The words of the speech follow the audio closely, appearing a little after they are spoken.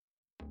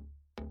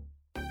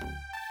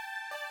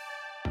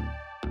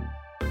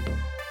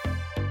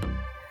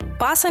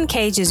Boss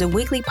Uncaged is a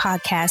weekly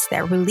podcast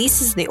that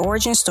releases the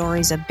origin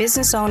stories of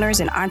business owners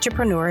and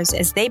entrepreneurs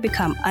as they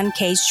become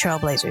uncaged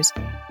trailblazers.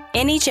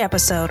 In each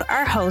episode,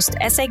 our host,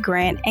 S.A.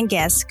 Grant, and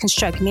guests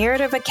construct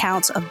narrative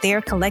accounts of their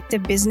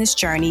collective business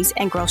journeys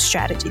and growth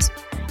strategies.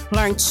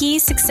 Learn key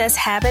success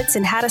habits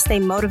and how to stay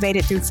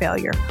motivated through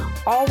failure,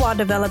 all while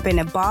developing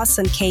a Boss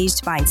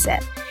Uncaged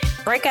mindset.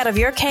 Break out of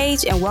your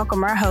cage and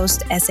welcome our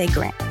host, S.A.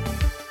 Grant.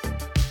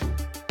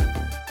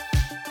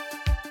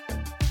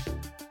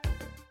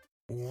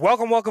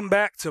 Welcome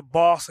back to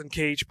Boss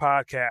Uncaged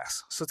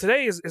Podcast. So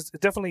today is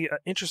definitely an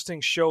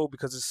interesting show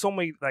because there's so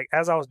many, like,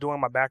 as I was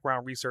doing my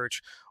background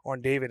research on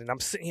David, and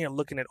I'm sitting here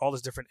looking at all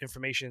these different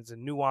informations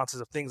and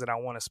nuances of things that I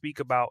want to speak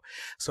about.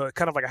 So it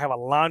kind of like I have a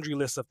laundry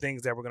list of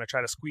things that we're going to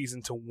try to squeeze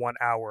into 1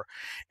 hour.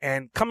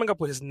 And coming up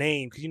with his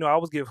name, because, I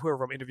always give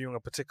whoever I'm interviewing a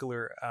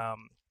particular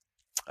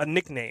a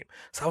nickname.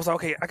 So I was like,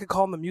 okay, I could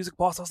call him the music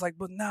boss. I was like,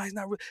 but nah, he's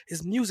not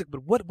his music.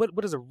 But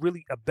what is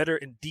a better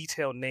and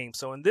detailed name?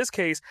 So in this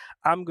case,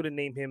 I'm going to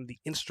name him the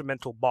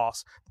instrumental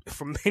boss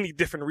for many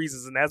different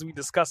reasons. And as we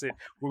discuss it,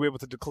 we'll be able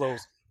to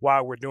disclose why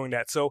we're doing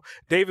that. So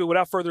David,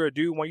 without further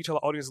ado, why don't you tell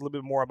the audience a little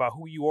bit more about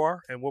who you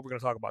are and what we're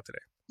going to talk about today?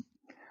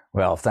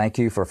 Well, thank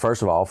you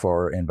first of all,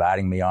 for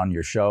inviting me on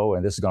your show.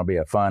 And this is going to be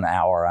a fun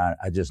hour.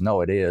 I just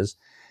know it is.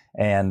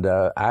 And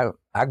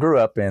I grew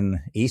up in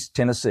East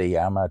Tennessee.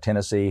 I'm a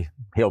Tennessee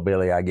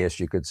hillbilly, I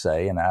guess you could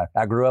say. And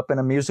I grew up in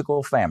a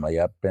musical family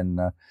up in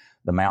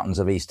the mountains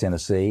of East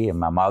Tennessee. And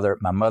my mother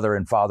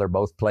and father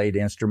both played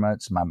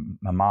instruments. My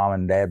mom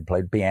and dad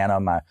played piano.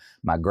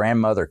 My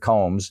grandmother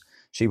Combs,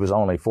 she was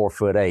only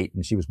 4'8",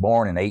 and she was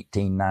born in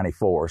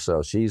 1894.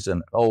 So she's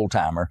an old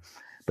timer.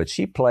 But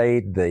she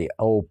played the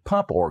old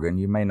pump organ.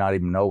 You may not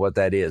even know what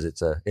that is.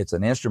 It's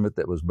an instrument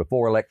that was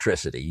before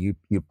electricity.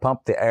 You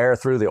pump the air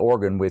through the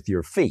organ with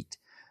your feet.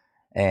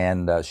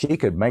 And she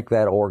could make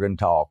that organ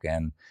talk.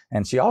 And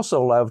she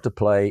also loved to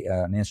play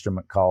an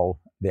instrument called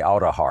the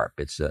auto harp.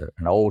 It's an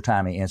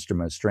old-timey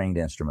instrument, stringed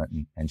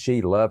instrument, and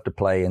she loved to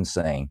play and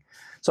sing.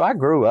 So I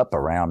grew up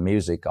around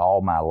music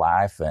all my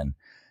life,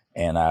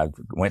 and I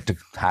went to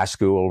high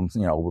school,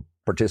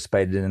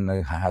 participated in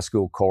the high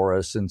school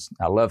chorus, and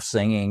I love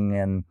singing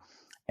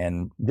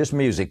and just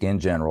music in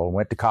general.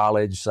 Went to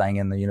college, sang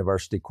in the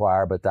university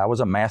choir, but I was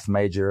a math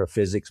major, a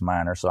physics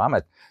minor. So I'm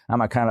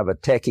a kind of a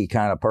techie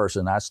kind of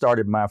person. I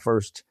started my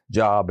first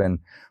job in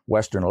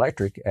Western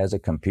Electric as a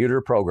computer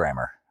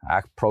programmer.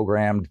 I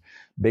programmed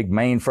big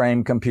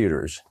mainframe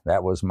computers.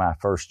 That was my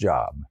first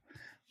job.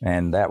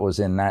 And that was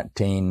in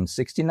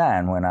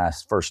 1969 when I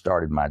first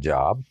started my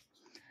job.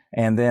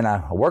 And then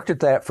I worked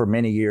at that for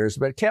many years,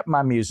 but kept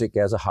my music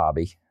as a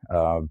hobby,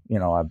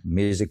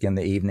 music in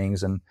the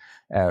evenings and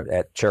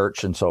at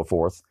church and so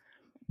forth.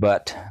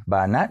 But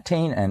by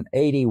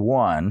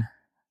 1981,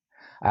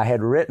 I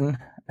had written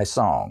a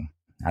song.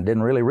 I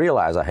didn't really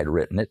realize I had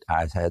written it.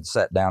 I had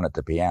sat down at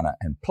the piano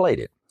and played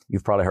it.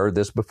 You've probably heard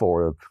this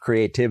before.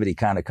 Creativity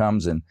kind of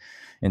comes in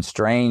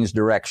strange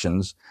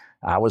directions.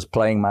 I was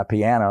playing my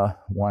piano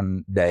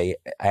one day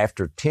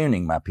after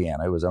tuning my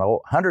piano. It was an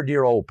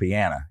 100-year-old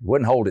piano. It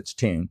wouldn't hold its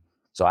tune.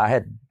 So I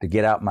had to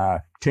get out my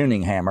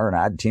tuning hammer and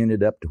I'd tune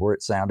it up to where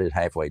it sounded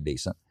halfway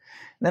decent.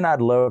 Then I'd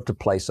love to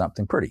play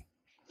something pretty.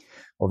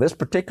 Well, this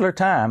particular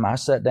time I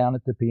sat down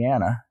at the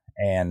piano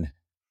and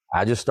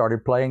I just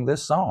started playing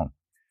this song.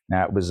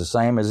 Now it was the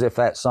same as if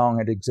that song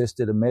had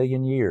existed a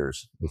million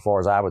years. As far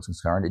as I was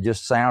concerned, it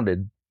just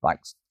sounded like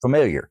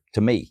familiar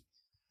to me.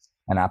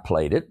 And I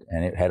played it,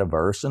 and it had a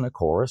verse and a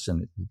chorus,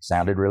 and it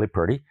sounded really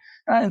pretty.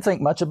 And I didn't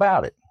think much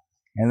about it.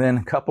 And then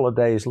a couple of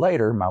days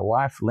later, my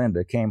wife,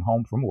 Linda, came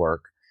home from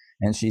work,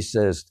 and she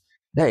says,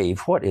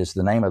 Dave, what is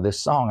the name of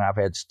this song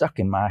I've had stuck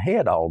in my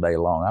head all day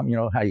long? You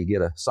know how you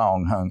get a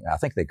song hung, I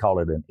think they call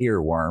it an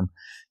earworm.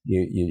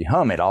 You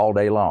hum it all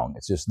day long.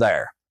 It's just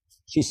there.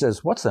 She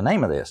says, what's the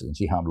name of this? And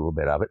she hummed a little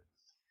bit of it.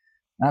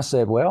 And I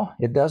said, well,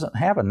 it doesn't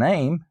have a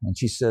name. And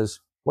she says,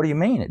 what do you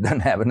mean it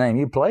doesn't have a name?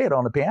 You play it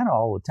on the piano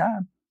all the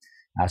time.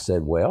 I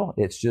said, well,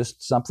 it's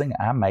just something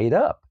I made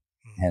up.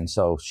 And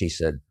so she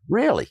said,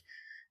 really?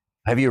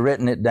 Have you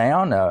written it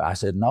down? I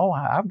said, no,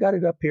 I've got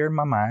it up here in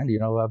my mind,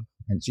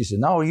 and she said,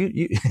 no, you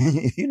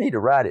you need to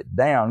write it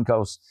down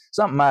because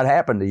something might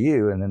happen to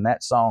you and then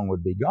that song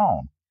would be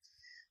gone.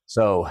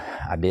 So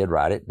I did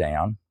write it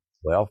down.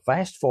 Well,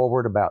 fast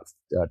forward about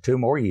 2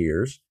 more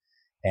years,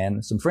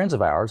 and some friends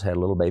of ours had a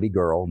little baby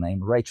girl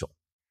named Rachel.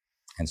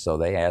 And so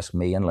they asked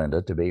me and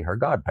Linda to be her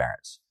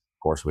godparents.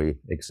 Of course, we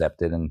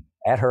accepted, and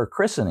at her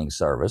christening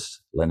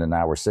service, Linda and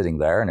I were sitting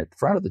there, and at the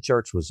front of the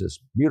church was this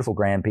beautiful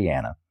grand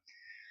piano.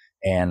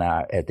 And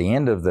at the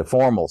end of the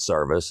formal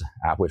service,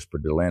 I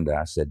whispered to Linda,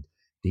 I said,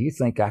 do you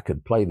think I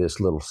could play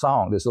this little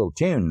song, this little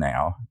tune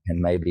now,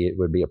 and maybe it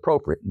would be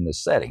appropriate in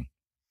this setting?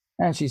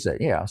 And she said,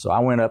 yeah. So I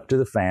went up to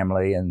the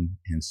family and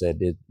said,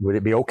 would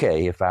it be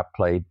okay if I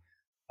played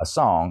a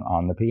song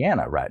on the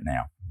piano right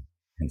now?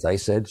 And they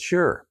said,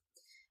 sure.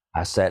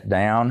 I sat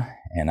down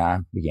and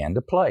I began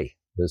to play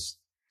this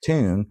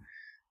tune.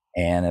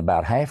 And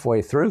about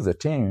halfway through the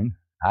tune,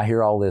 I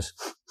hear all this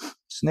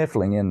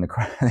sniffling in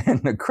the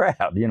in the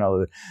crowd. You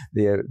know,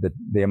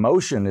 the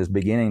emotion is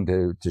beginning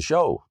to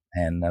show,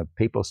 and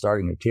people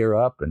starting to tear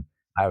up, and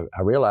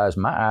I realized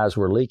my eyes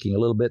were leaking a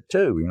little bit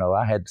too. You know,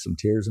 I had some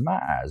tears in my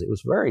eyes. It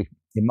was a very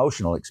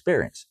emotional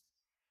experience.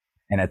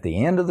 And at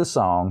the end of the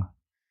song,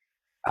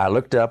 I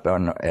looked up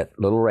at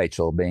little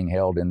Rachel being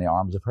held in the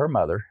arms of her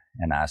mother,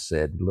 and I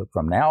said, look,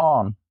 from now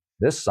on,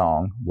 this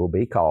song will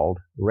be called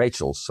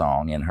Rachel's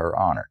Song in her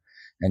honor.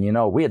 And, you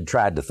know, we had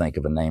tried to think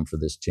of a name for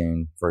this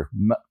tune for,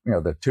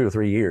 the 2 or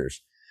 3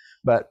 years,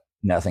 but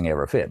nothing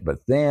ever fit. But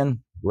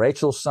then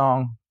Rachel's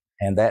Song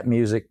and that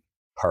music,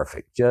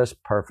 perfect,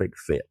 just perfect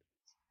fit.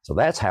 So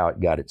that's how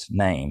it got its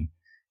name.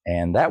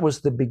 And that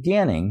was the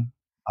beginning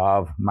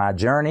of my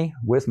journey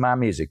with my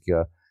music.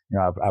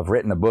 I've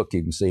written a book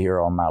you can see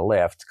here on my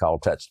left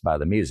called Touched by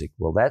the Music.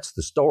 Well, that's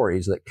the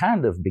stories that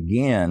kind of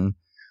begin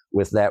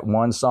with that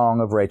one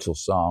song of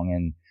Rachel's Song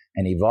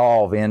and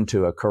evolve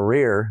into a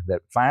career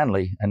that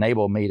finally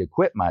enabled me to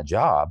quit my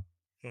job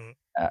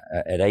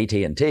at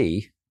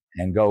AT&T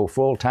and go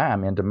full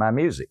time into my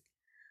music.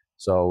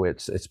 So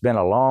it's been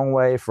a long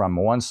way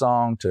from one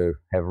song to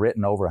have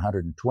written over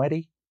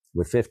 120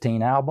 with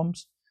 15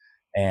 albums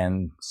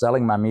and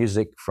selling my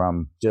music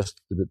from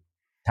just the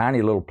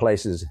tiny little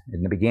places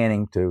in the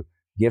beginning to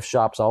gift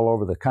shops all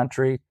over the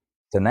country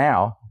to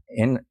now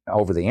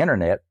over the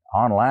internet,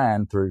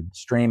 online through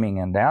streaming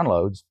and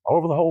downloads all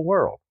over the whole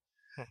world.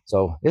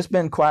 So it's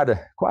been quite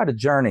a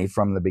journey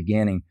from the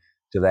beginning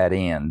to that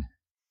end.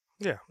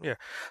 Yeah.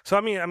 So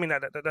I mean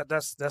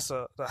that's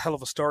a hell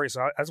of a story.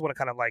 So I just want to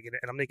kind of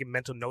and I'm making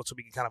mental notes so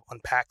we can kind of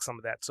unpack some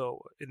of that.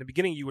 So in the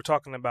beginning, you were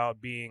talking about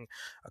being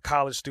a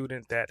college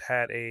student that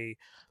had a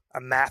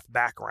math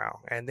background,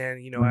 and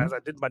then as I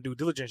did my due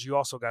diligence, you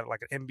also got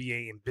like an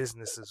MBA in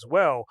business as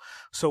well.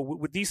 So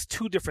with these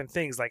two different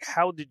things, like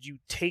how did you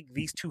take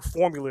these two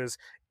formulas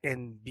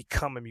and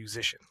become a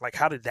musician? Like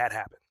how did that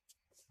happen?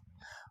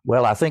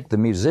 Well, I think the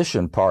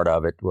musician part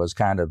of it was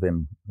kind of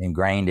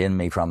ingrained in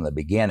me from the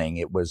beginning.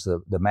 It was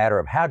the matter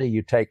of how do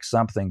you take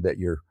something that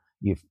you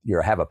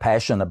have a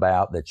passion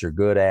about, that you're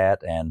good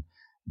at, and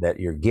that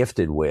you're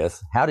gifted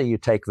with. How do you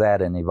take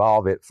that and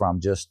evolve it from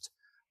just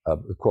a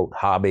quote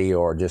hobby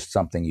or just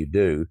something you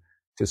do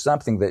to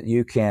something that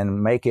you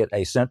can make it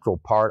a central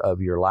part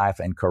of your life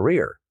and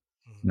career?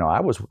 You know,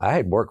 I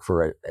had worked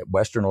for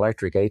Western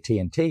Electric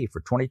AT&T for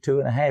 22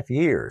 and a half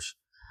years.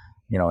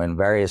 In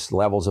various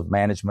levels of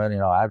management.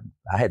 I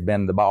had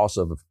been the boss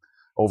of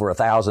over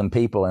 1,000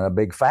 people in a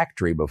big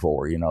factory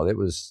before. It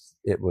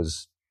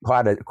was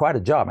quite a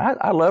job.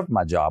 I loved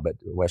my job at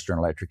Western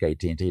Electric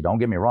AT&T. Don't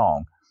get me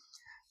wrong,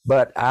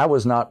 but I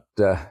was not.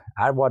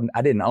 I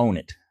didn't own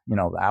it.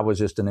 I was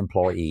just an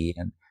employee.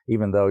 And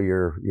even though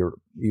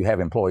you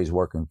have employees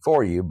working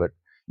for you, but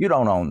you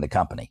don't own the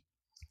company.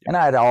 And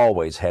I had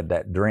always had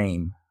that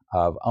dream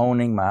of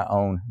owning my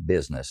own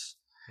business.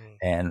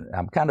 And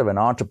I'm kind of an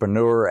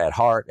entrepreneur at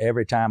heart.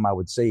 Every time I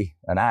would see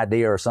an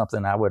idea or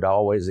something, I would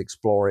always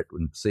explore it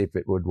and see if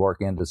it would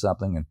work into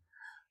something. And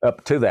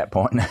up to that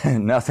point,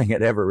 nothing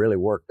had ever really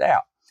worked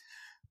out.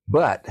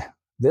 But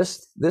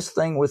this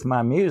thing with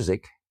my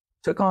music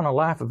took on a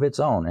life of its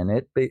own, and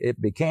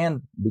it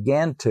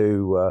began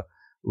to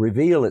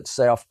reveal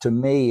itself to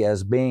me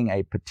as being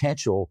a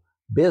potential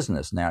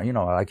business. Now,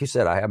 like you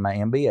said, I have my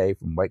MBA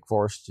from Wake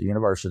Forest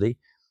University.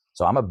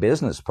 So I'm a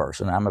business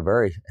person.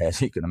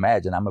 As you can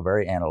imagine, I'm a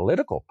very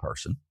analytical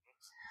person.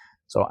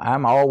 So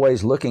I'm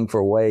always looking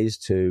for ways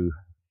to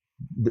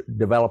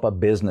develop a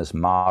business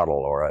model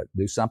or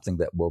do something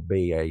that will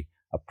be a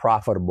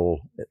profitable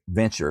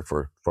venture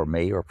for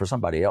me or for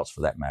somebody else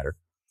for that matter.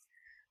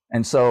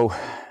 And so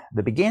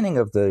the beginning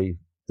of the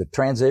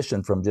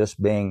transition from just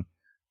being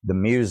the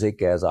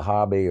music as a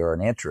hobby or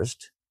an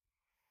interest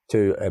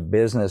to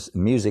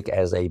music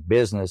as a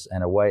business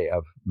and a way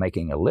of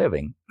making a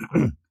living,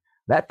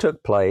 that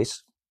took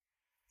place,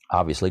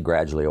 obviously,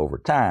 gradually over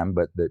time,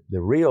 but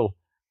the real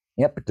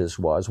impetus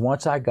was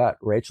once I got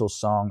Rachel's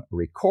Song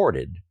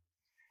recorded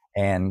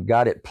and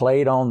got it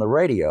played on the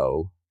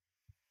radio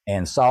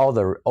and saw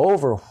the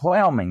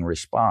overwhelming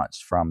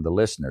response from the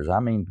listeners. I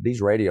mean,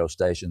 these radio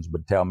stations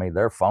would tell me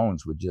their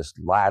phones would just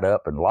light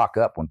up and lock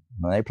up when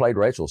they played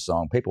Rachel's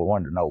Song. People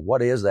wanted to know,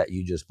 what is that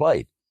you just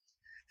played?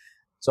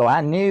 So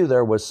I knew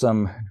there was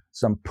some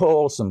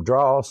pull, some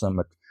draw, some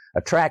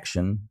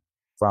attraction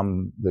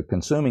from the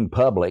consuming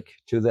public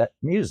to that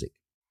music.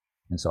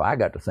 And so I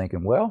got to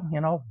thinking, well,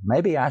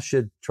 maybe I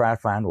should try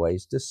to find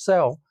ways to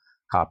sell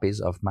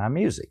copies of my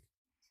music.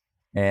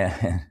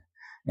 And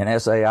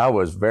S.A., I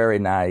was very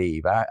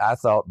naive. I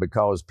thought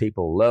because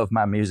people love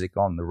my music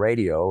on the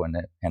radio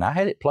and I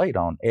had it played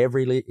on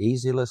every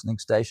easy listening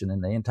station in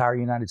the entire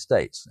United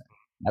States.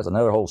 That's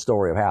another whole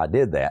story of how I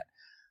did that.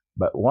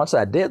 But once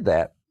I did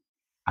that,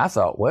 I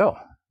thought, well,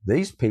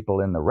 these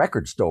people in the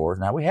record stores,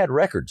 now we had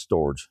record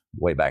stores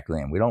way back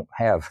then. We don't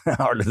have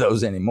hardly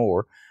those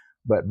anymore.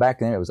 But back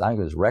then I think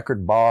it was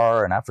Record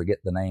Bar, and I forget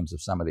the names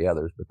of some of the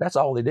others, but that's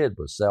all they did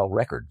was sell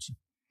records.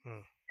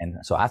 And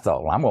so I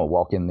thought, well, I'm going to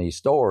walk in these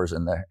stores,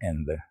 and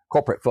the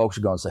corporate folks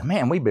are going to say,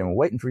 man, we've been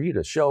waiting for you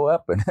to show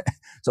up and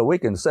so we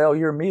can sell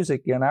your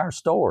music in our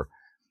store.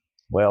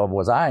 Well,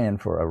 was I in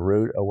for a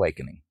rude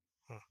awakening?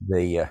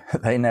 They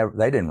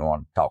didn't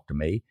want to talk to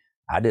me.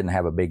 I didn't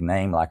have a big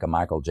name like a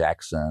Michael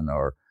Jackson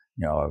or,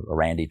 a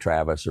Randy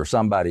Travis or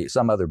some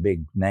other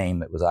big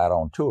name that was out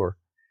on tour.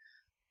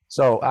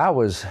 So I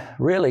was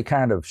really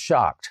kind of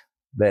shocked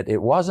that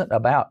it wasn't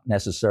about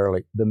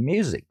necessarily the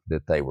music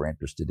that they were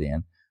interested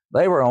in.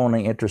 They were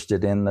only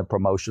interested in the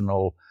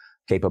promotional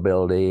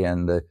capability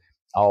and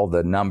all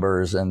the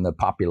numbers and the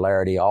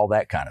popularity, all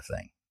that kind of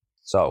thing.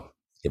 So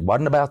it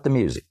wasn't about the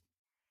music.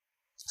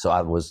 So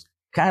I was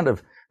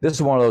this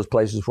is one of those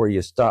places where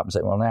you stop and say,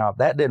 well, now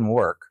that didn't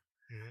work,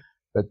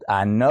 but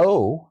I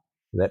know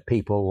that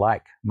people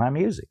like my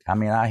music. I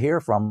mean,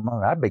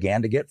 I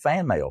began to get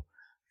fan mail,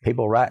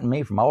 people writing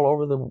me from all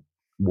over the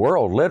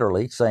world,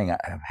 literally saying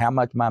how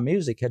much my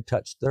music had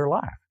touched their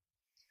life.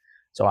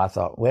 So I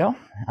thought, well,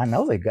 I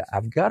know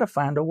I've got to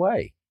find a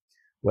way.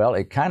 Well,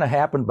 it kind of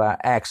happened by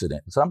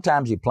accident.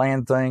 Sometimes you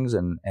plan things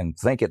and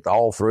think it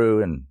all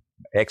through and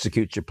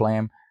execute your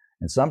plan.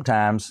 And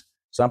sometimes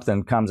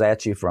something comes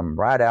at you from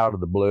right out of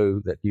the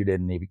blue that you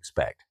didn't even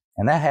expect.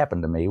 And that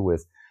happened to me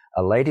with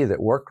a lady that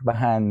worked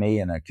behind me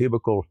in a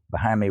cubicle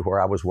behind me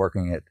where I was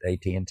working at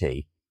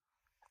AT&T.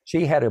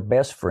 She had a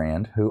best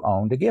friend who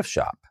owned a gift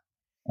shop.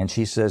 And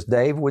she says,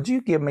 Dave, would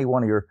you give me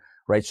one of your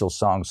Rachel's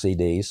Song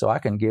CDs so I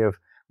can give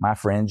my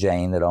friend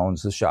Jane that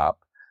owns the shop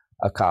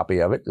a copy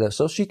of it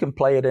so she can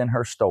play it in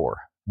her store.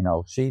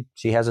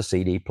 She has a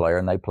CD player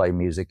and they play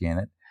music in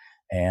it.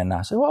 And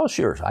I said, well,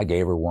 sure. I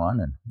gave her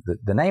one. And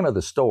the name of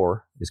the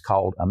store is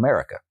called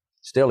America.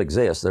 Still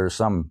exists. There's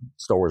some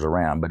stores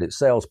around, but it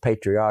sells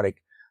patriotic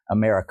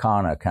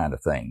Americana kind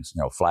of things,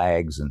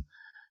 flags and,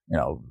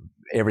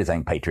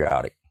 everything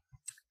patriotic.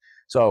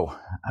 So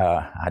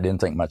I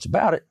didn't think much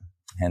about it.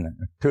 And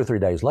 2 or 3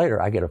 days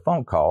later, I get a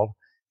phone call.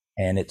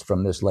 And it's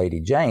from this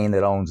lady, Jane,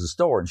 that owns the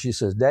store. And she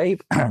says,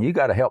 Dave, you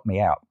got to help me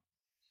out.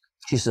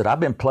 She said, I've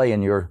been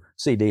playing your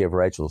CD of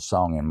Rachel's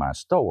Song in my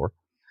store.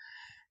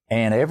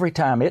 And every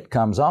time it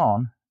comes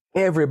on,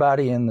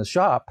 everybody in the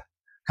shop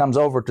comes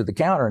over to the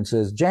counter and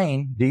says,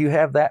 Jane, do you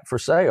have that for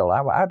sale?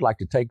 I'd like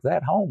to take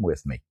that home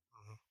with me.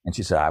 And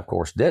she said, I, of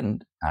course,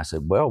 didn't. I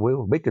said, well,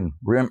 we can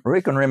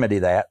remedy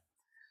that.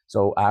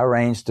 So I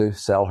arranged to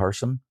sell her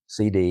some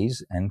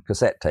CDs and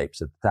cassette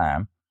tapes at the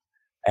time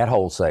at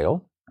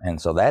wholesale. And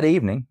so that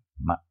evening,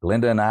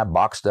 Linda and I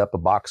boxed up a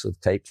box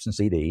of tapes and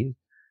CDs,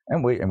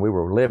 and we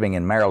were living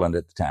in Maryland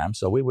at the time.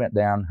 So we went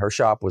down. Her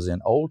shop was in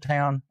Old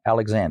Town,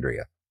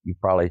 Alexandria. You're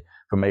probably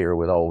familiar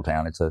with Old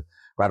Town. It's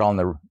right on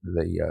the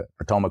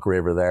Potomac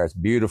River there. It's a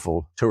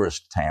beautiful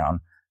tourist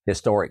town,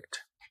 historic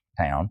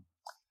town.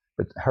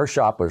 But her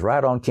shop was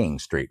right on King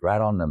Street,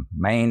 right on the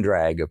main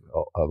drag of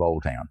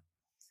Old Town.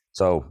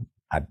 So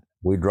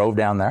we drove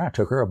down there. I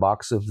took her a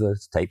box of the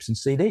tapes and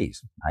CDs.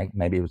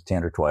 Maybe it was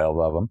 10 or 12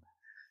 of them.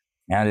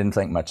 And I didn't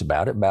think much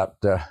about it. About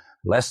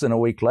less than a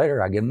week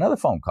later, I get another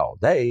phone call.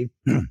 Dave,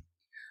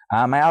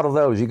 I'm out of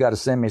those. You got to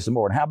send me some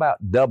more. And how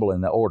about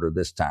doubling the order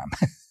this time?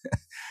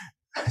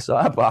 So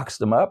I boxed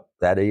them up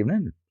that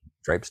evening,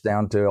 traipsed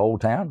down to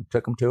Old Town,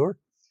 took them to her.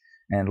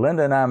 And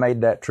Linda and I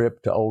made that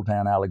trip to Old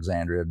Town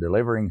Alexandria,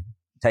 delivering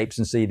tapes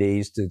and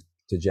CDs to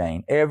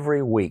Jane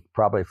every week,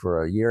 probably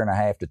for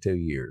 1.5 to 2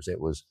 years. It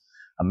was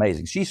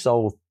amazing. She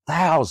sold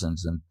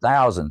thousands and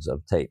thousands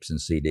of tapes and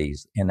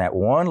CDs in that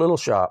one little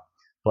shop,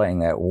 playing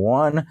that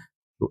one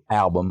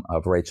album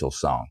of Rachel's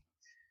Song.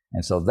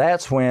 And so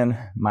that's when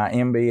my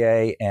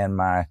MBA and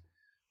my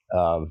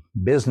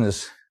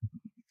business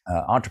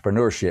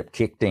entrepreneurship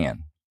kicked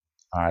in.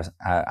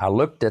 I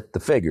looked at the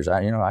figures.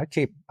 I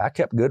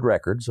kept good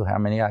records of how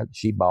many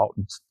she bought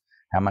and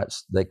how much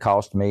they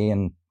cost me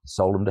and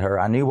sold them to her.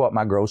 I knew what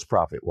my gross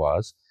profit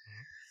was.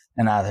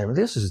 And I thought,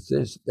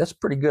 that's a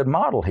pretty good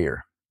model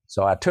here.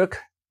 So I took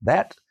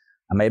that,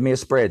 I made me a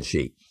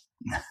spreadsheet.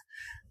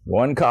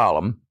 One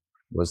column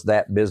was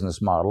that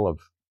business model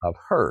of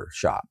her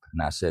shop.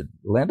 And I said,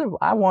 Linda,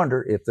 I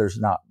wonder if there's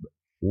not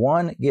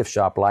one gift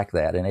shop like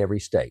that in every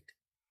state.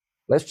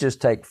 Let's just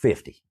take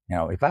 50.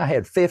 If I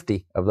had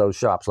 50 of those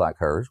shops like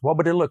hers, what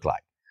would it look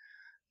like?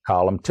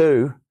 Column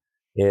 2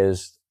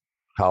 is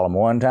column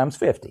 1 times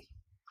 50.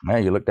 Well,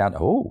 you look down,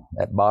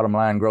 that bottom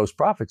line gross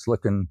profit's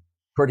looking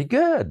pretty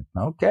good.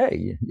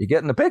 Okay, you're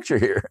getting the picture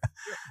here.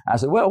 I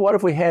said, well, what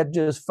if we had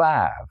just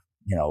 5,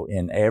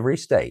 in every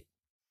state?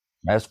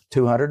 That's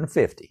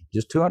 250,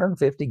 just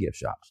 250 gift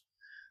shops.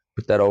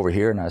 Put that over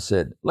here, and I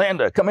said,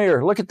 Linda, come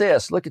here, look at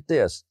this.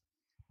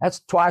 That's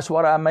twice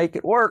what I make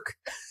at work.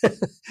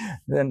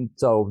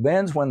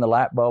 Then's when the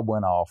light bulb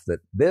went off that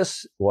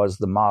this was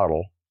the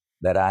model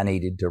that I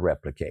needed to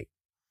replicate.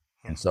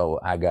 And so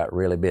I got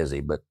really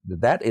busy. But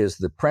that is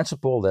the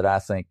principle that I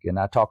think, and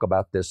I talk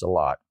about this a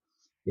lot,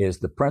 is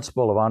the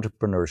principle of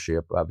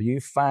entrepreneurship of you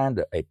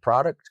find a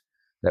product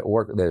that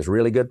is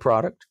really good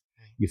product.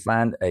 You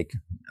find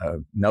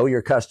know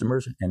your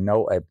customers and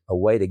know a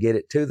way to get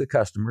it to the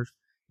customers.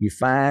 You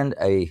find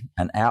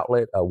an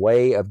outlet, a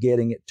way of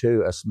getting it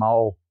to a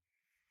small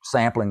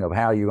sampling of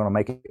how you're going to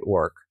make it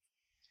work.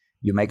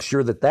 You make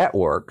sure that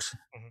works.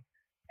 Mm-hmm.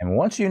 And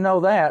once you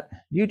know that,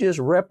 you just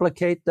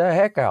replicate the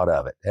heck out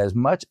of it as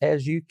much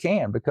as you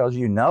can, because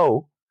you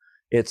know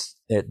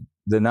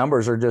the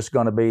numbers are just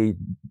going to be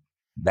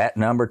that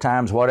number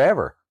times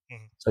whatever.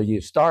 Mm-hmm. So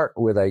you start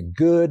with a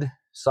good,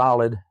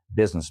 solid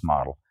business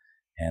model.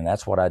 And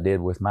that's what I did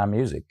with my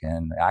music.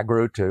 And I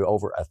grew to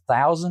over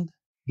 1,000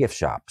 gift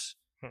shops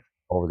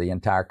over the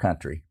entire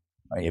country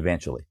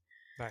eventually.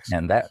 Nice.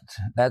 And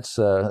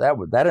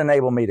that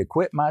enabled me to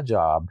quit my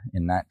job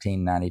in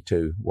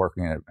 1992,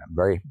 working at a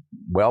very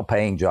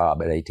well-paying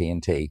job at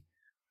AT&T,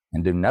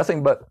 and do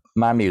nothing but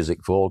my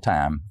music full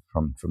time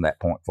from that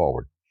point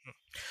forward.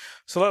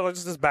 So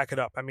let's just back it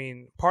up. I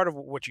mean, part of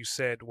what you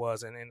said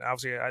was, and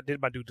obviously I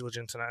did my due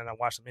diligence and I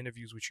watched some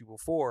interviews with you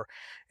before,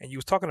 and you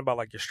was talking about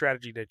like your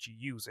strategy that you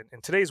use. And in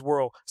today's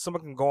world,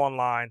 someone can go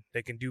online,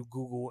 they can do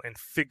Google and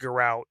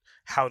figure out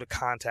how to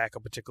contact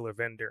a particular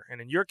vendor. And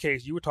in your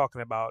case, you were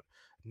talking about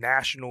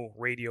national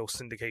radio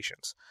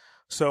syndications.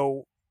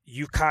 So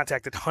you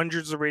contacted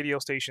hundreds of radio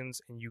stations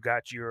and you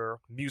got your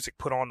music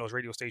put on those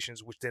radio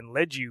stations, which then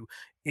led you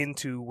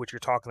into what you're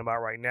talking about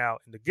right now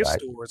in the gift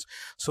stores.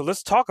 So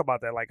let's talk about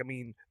that. Like, I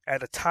mean,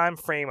 at a time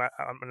frame,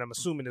 I'm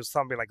assuming it was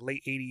something like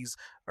late 80s,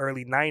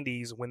 early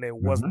 90s when there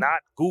was not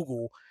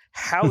Google.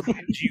 How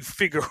did you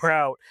figure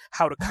out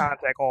how to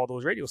contact all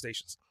those radio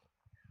stations?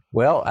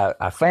 Well,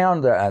 I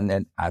found,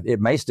 and it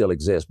may still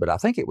exist, but I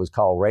think it was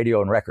called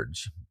Radio and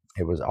Records.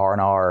 It was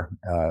R&R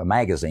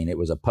magazine. It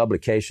was a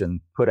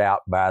publication put out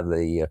by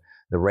the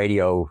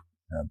radio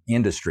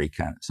industry,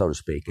 kind of, so to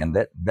speak. And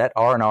that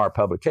R&R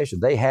publication,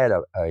 they had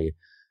a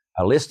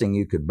listing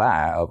you could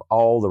buy of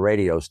all the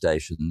radio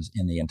stations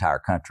in the entire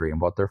country and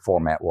what their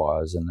format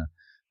was, and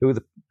who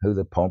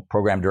the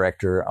program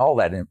director, all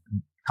that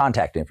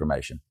contact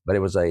information. But it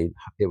was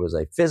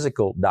a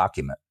physical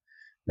document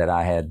that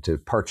I had to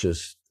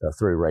purchase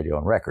through Radio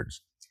and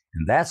Records.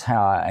 And that's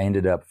how I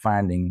ended up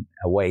finding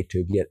a way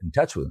to get in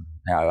touch with them.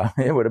 Now,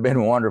 it would have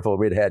been wonderful if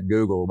we'd had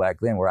Google back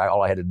then, where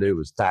all I had to do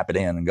was type it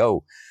in and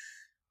go.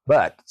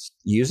 But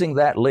using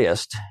that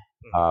list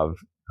of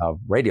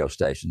radio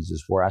stations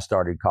is where I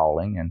started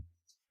calling.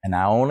 And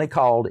I only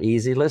called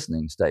easy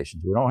listening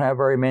stations. We don't have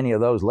very many of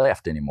those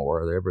left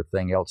anymore.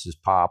 Everything else is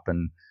pop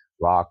and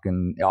rock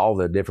and all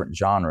the different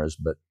genres.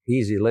 But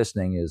easy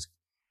listening is,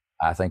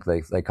 I think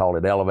they call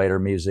it elevator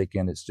music,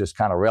 and it's just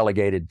kind of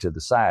relegated to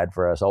the side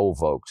for us old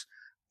folks.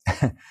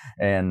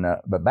 And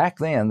but back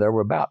then there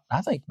were about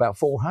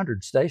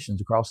 400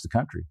 stations across the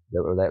country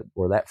that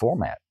were that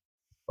format.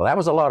 Well, that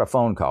was a lot of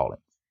phone calling.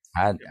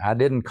 I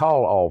didn't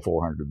call all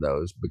 400 of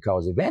those,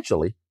 because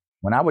eventually,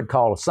 when I would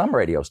call some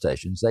radio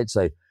stations, they'd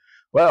say,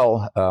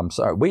 "Well,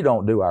 sorry, we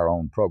don't do our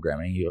own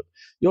programming.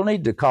 You'll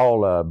need to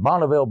call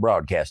Bonneville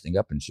Broadcasting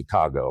up in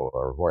Chicago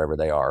or wherever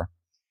they are.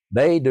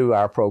 They do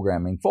our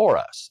programming for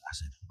us." I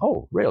said,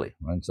 "Oh, really?"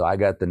 And so I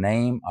got the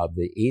name of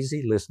the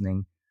easy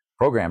listening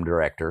program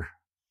director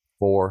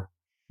for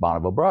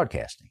Bonneville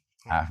Broadcasting.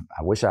 I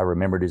wish I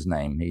remembered his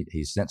name.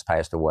 He's since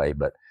passed away,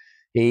 but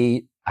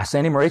I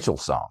sent him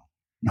Rachel's song.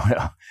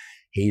 Well,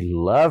 he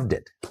loved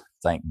it.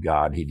 Thank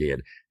God he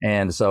did.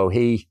 And so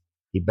he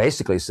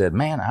basically said,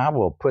 "Man, I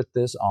will put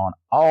this on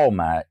all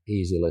my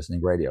easy listening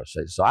radio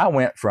stations." So I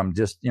went from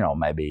just,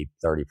 maybe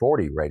 30,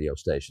 40 radio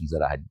stations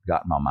that I had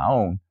gotten on my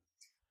own.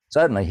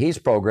 Suddenly he's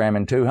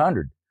programming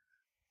 200.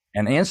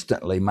 And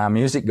instantly my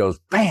music goes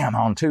bam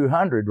on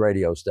 200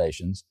 radio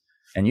stations.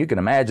 And you can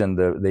imagine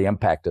the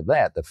impact of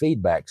that. The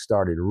feedback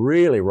started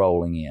really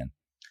rolling in.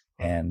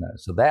 And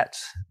so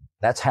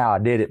that's how I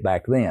did it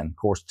back then. Of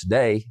course,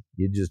 today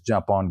you just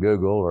jump on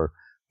Google or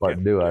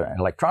do an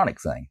electronic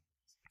thing.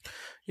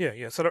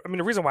 Yeah. So, I mean,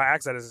 the reason why I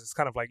asked that is it's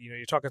kind of like,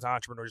 you're talking to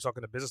entrepreneurs, you're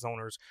talking to business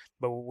owners,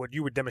 but what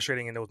you were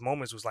demonstrating in those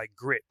moments was like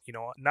grit,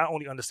 not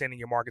only understanding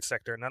your market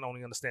sector, not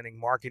only understanding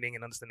marketing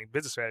and understanding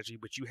business strategy,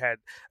 but you had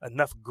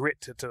enough grit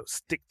to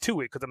stick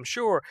to it. Because I'm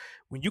sure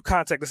when you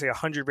contact, let's say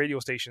 100 radio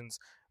stations,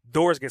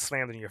 doors get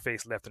slammed in your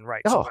face left and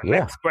right. So my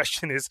next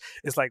question is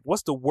like,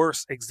 what's the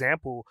worst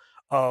example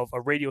of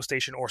a radio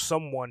station or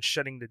someone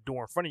shutting the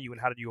door in front of you,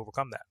 and how did you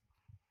overcome that?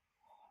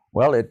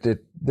 Well,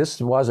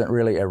 this wasn't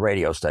really a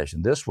radio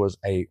station. This was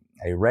a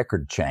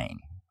record chain.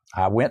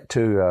 I went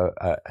to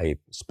a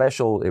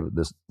special.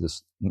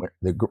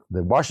 The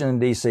Washington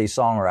D.C.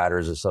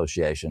 Songwriters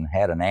Association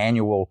had an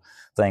annual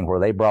thing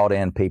where they brought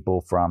in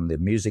people from the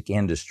music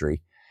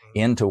industry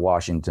into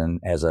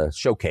Washington as a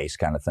showcase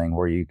kind of thing,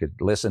 where you could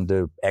listen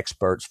to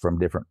experts from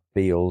different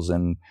fields,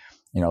 and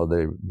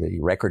the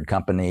record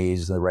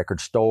companies, the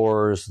record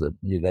stores.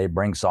 They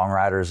bring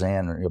songwriters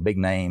in, big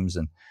names,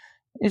 and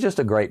it's just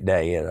a great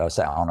day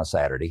on a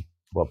Saturday.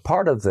 Well,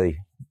 part of the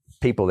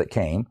people that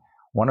came,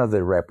 one of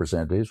the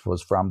representatives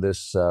was from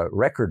this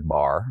record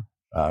bar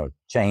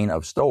chain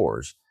of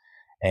stores.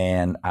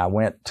 And I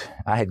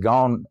had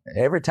gone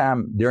every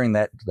time during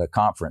the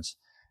conference.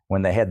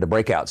 when they had the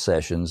breakout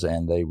sessions,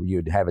 and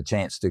you'd have a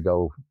chance to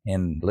go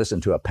and listen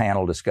to a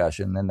panel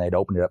discussion, then they'd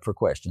open it up for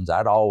questions.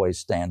 I'd always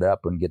stand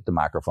up and get the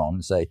microphone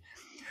and say,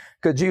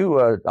 could you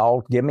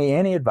all give me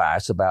any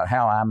advice about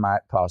how I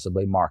might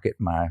possibly market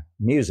my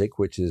music,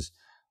 which is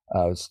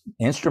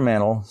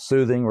instrumental,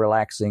 soothing,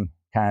 relaxing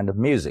kind of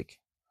music?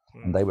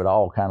 And they would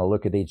all kind of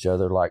look at each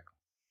other like,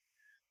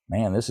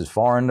 man, this is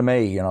foreign to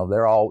me. You know,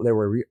 there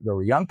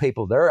were young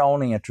people. Their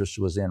only interest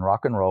was in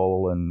rock and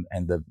roll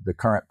and the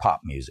current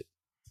pop music.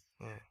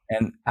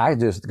 And I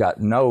just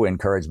got no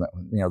encouragement.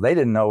 You know, they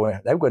didn't know,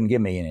 they wouldn't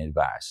give me any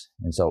advice.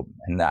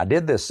 And I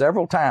did this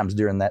several times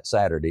during that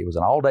Saturday. It was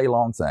an all day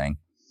long thing.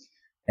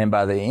 And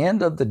by the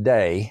end of the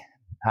day,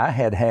 I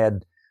had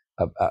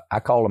I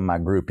call them my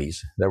groupies.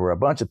 There were a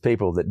bunch of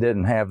people that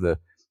didn't have the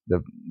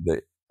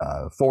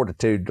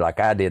fortitude like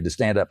I did to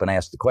stand up and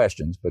ask the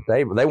questions, but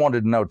they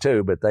wanted to know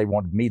too, but they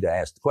wanted me to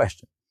ask the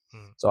question.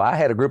 So I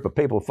had a group of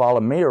people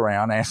following me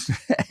around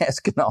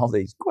asking all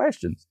these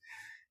questions.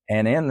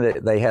 And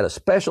they had a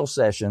special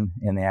session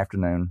in the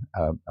afternoon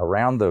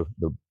around the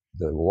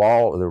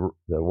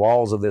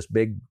walls of this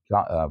big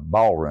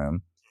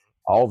ballroom.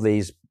 All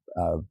these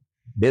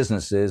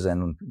businesses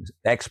and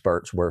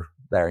experts were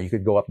there. You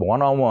could go up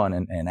one-on-one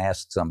and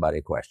ask somebody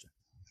a question.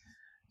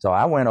 So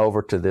I went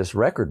over to this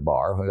record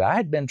bar who I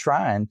had been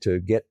trying to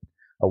get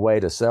a way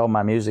to sell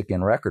my music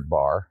in record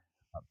bar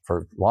for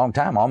a long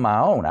time on my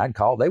own. I'd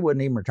call, they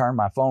wouldn't even return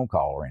my phone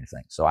call or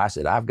anything. So I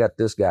said, I've got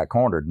this guy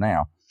cornered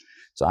now.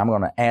 So I'm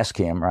going to ask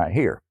him right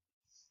here.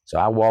 So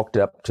I walked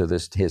up to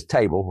his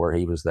table where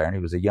he was there, and he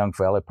was a young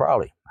fella,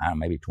 probably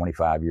maybe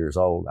 25 years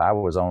old. I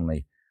was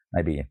only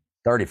maybe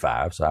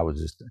 35, so I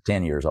was just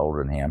 10 years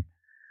older than him.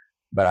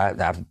 But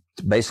I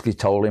basically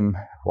told him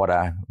what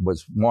I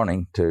was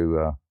wanting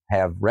to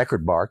have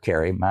Record Bar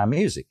carry my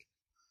music.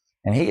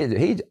 And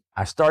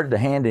I started to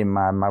hand him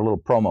my little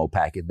promo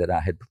packet that I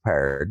had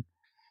prepared,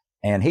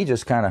 and he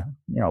just kind of,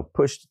 you know,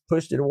 pushed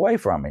it away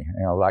from me,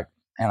 you know, like,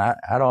 and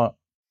I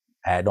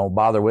don't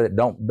bother with it.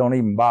 Don't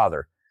even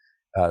bother.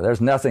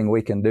 There's nothing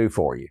we can do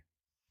for you.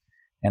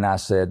 And I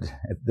said,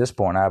 at this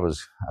point, I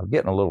was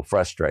getting a little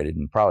frustrated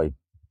and probably a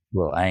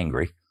little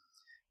angry.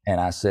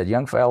 And I said,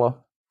 young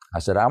fellow, I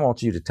said, I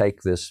want you to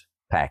take this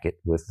packet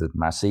with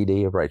my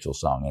CD of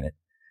Rachel's song in it,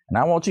 and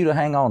I want you to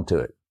hang on to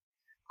it,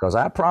 because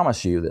I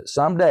promise you that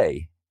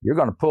someday you're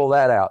going to pull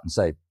that out and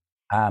say,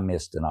 I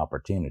missed an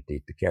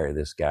opportunity to carry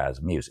this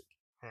guy's music.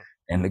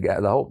 And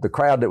the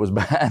crowd that was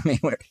behind me,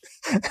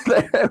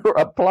 they were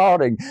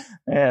applauding.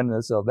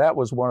 And so that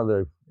was one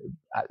of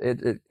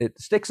it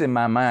sticks in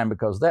my mind,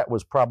 because that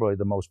was probably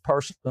the most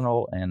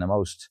personal and the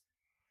most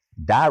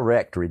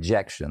direct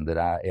rejection that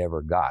I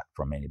ever got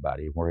from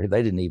anybody, where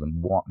they didn't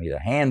even want me to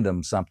hand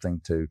them something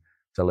to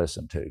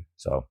listen to.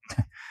 So,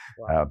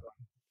 wow.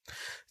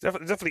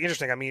 Definitely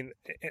interesting. I mean,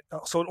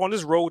 so on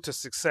this road to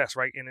success,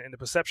 right, and the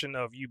perception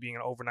of you being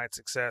an overnight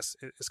success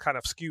is kind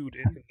of skewed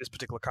in this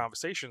particular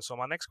conversation. So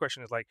my next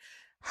question is, like,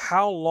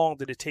 how long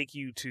did it take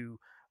you to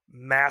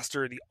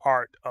master the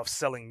art of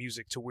selling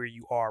music to where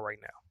you are right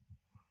now?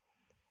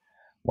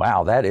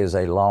 Wow, that is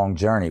a long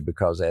journey,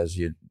 because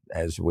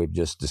as we've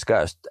just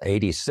discussed,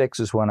 86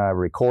 is when I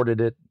recorded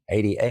it.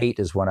 88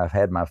 is when I've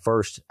had my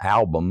first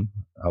album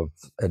of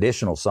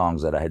additional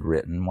songs that I had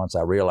written, once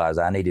I realized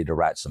I needed to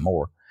write some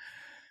more.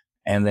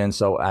 And then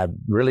so I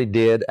really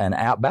did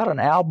about an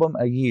album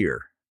a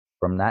year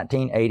from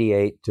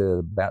 1988 to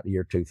about the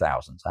year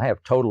 2000. I have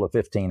a total of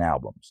 15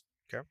 albums.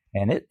 Okay.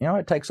 And it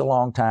takes a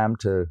long time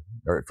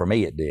or for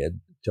me it did,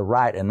 to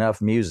write enough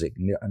music,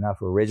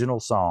 enough original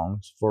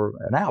songs for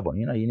an album.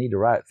 You know, you need to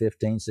write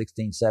 15,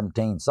 16,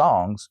 17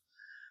 songs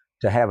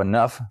to have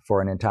enough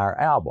for an entire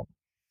album.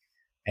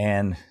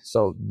 And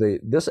so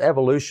this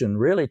evolution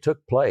really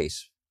took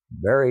place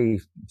very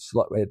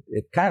slow.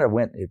 It kind of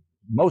went,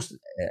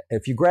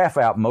 if you graph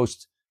out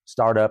most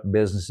startup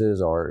businesses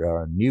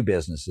or new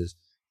businesses,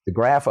 the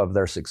graph of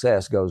their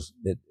success goes,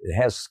 it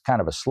has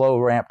kind of a slow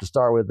ramp to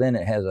start with, then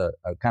it has a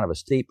kind of a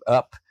steep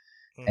up,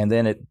 and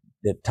then it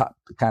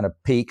kind of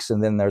peaks,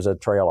 and then there's a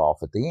trail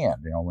off at the end,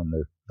 you know, when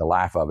the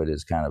life of it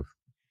is kind of,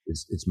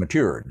 it's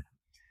matured.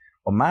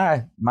 Well,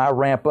 my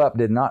ramp up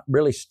did not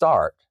really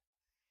start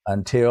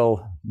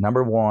until,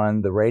 number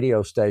one, the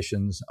radio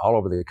stations all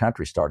over the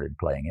country started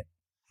playing it.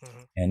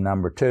 Mm-hmm. And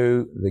number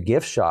two, the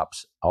gift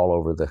shops all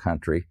over the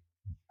country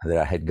that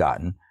I had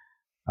gotten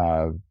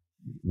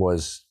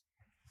was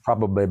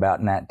probably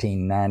about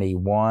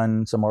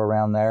 1991, somewhere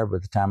around there, by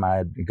the time I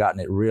had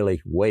gotten it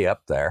really way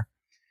up there.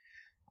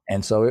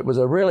 And so it was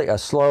really a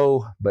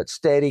slow but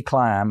steady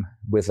climb,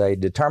 with a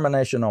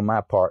determination on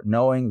my part,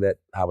 knowing that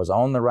I was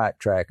on the right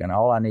track, and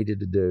all I needed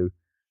to do,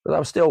 because I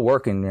was still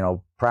working, you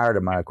know, prior to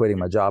my quitting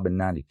my job in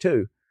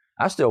 92,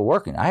 I was still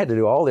working. I had to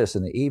do all this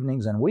in the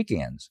evenings and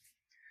weekends.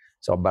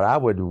 So, but I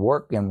would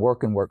work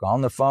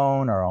on the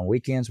phone, or on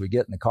weekends we'd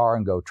get in the car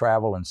and go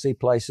travel and see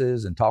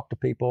places and talk to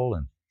people.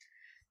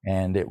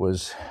 And it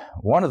was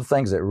one of the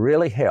things that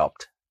really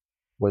helped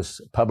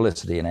was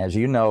publicity. And as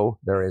you know,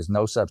 there is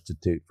no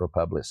substitute for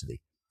publicity.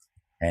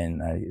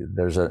 And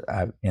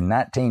in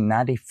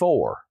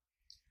 1994,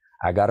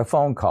 I got a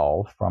phone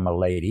call from a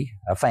lady,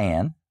 a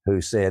fan, who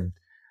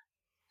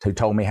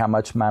told me how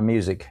much my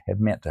music had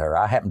meant to her.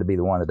 I happened to be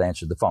the one that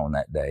answered the phone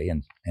that day,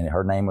 and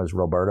her name was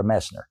Roberta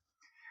Messner.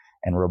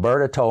 And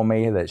Roberta told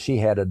me that she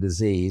had a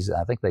disease,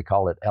 I think they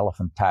call it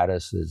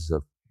elephantitis is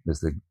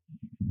the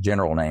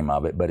general name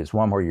of it, but it's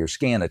one where your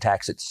skin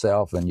attacks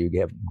itself and you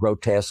get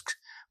grotesque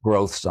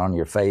growths on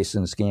your face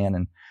and skin.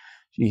 And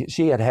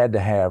she had to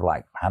have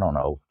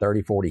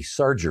 30, 40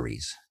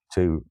 surgeries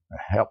to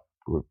help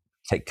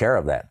take care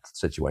of that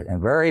situation,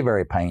 and very,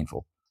 very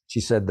painful. She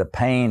said the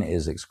pain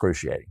is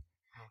excruciating.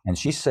 And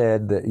she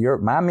said that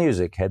my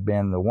music had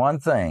been the one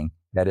thing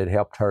that had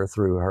helped her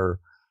through her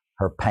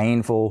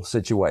painful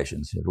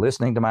situations.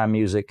 Listening to my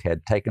music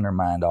had taken her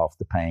mind off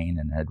the pain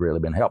and had really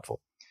been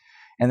helpful.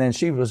 And then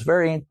she was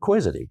very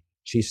inquisitive.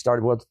 She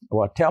started,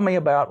 well, tell me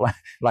about,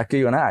 like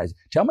you and I,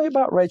 tell me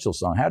about Rachel's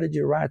song. How did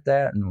you write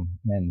that?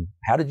 And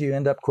how did you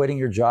end up quitting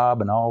your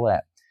job and all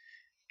that?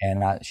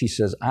 And she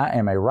says, I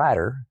am a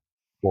writer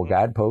for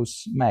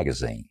Guidepost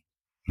Magazine.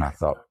 And I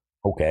thought,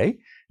 okay,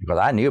 because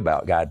I knew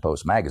about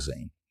Guidepost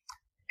Magazine.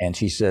 And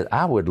she said,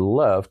 I would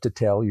love to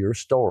tell your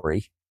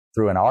story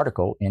through an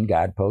article in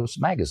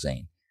Guidepost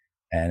Magazine.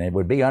 And it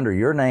would be under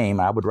your name.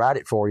 I would write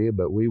it for you,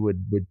 but we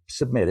would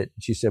submit it.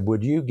 She said,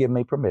 would you give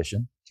me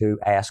permission to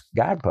ask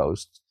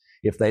Guidepost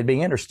if they'd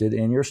be interested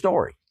in your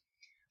story?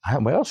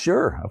 Well,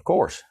 sure, of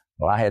course.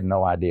 Well, I had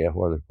no idea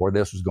where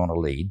this was going to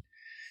lead.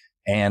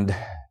 And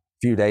a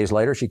few days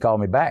later, she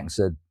called me back and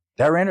said,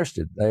 they're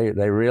interested.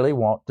 They really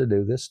want to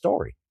do this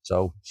story.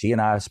 So she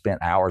and I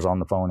spent hours on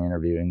the phone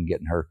interviewing,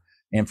 getting her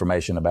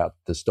information about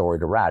the story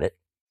to write it.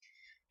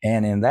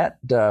 And in that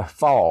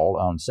fall,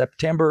 on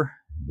September,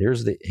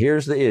 here's the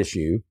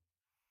issue.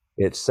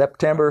 It's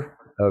September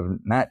of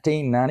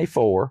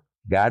 1994,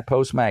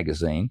 Guidepost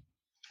Magazine.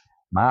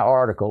 My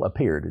article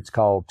appeared. It's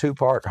called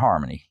Two-Part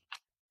Harmony.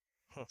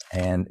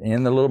 And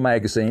in the little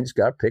magazine, it's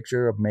got a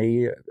picture of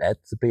me at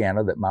the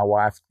piano that my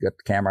wife got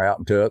the camera out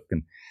and took.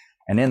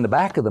 And in the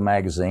back of the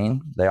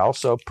magazine, they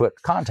also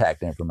put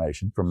contact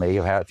information for me.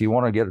 If you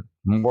want to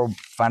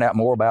find out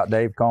more about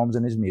Dave Combs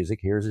and his music,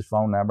 here's his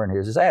phone number and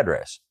here's his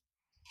address.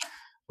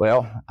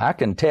 Well, I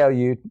can tell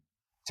you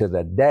to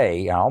the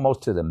day,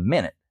 almost to the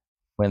minute,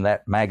 when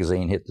that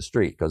magazine hit the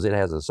street, because it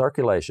has a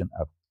circulation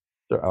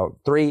of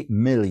 3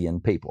 million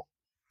people.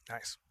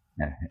 Nice.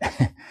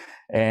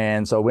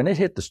 And so when it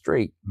hit the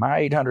street, my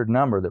 800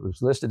 number that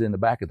was listed in the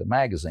back of the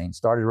magazine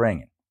started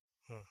ringing.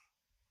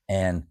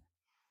 And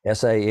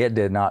it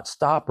did not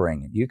stop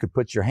ringing. You could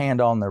put your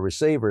hand on the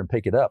receiver and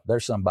pick it up.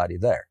 There's somebody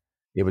there.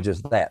 It was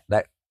just that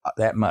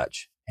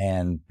much.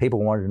 And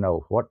people wanted to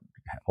know what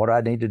do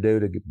I need to do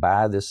to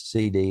buy this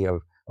CD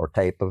or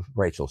tape of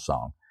Rachel's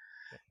song.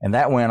 And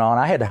that went on.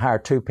 I had to hire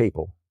 2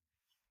 people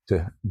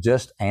to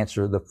just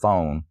answer the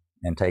phone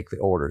and take the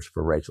orders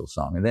for Rachel's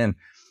song. And then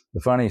the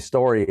funny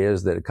story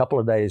is that a couple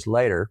of days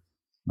later,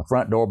 my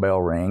front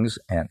doorbell rings,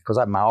 and because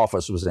my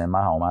office was in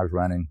my home, I was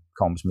running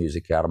Combs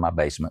Music out of my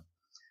basement.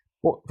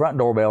 Well, front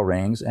doorbell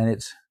rings, and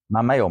it's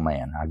my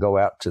mailman. I go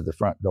out to the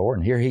front door,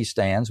 and here he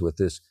stands with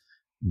this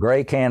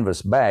gray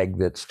canvas bag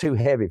that's too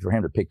heavy for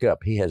him to pick up.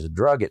 He has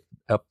drug it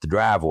up the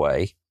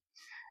driveway,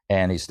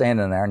 and he's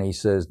standing there, and he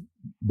says,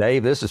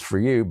 Dave, this is for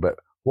you, but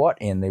what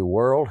in the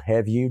world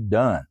have you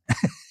done?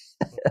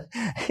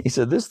 He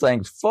said, this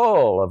thing's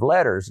full of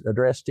letters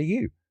addressed to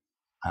you.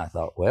 I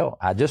thought, well,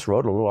 I just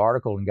wrote a little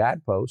article in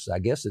Guidepost. I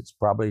guess it's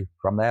probably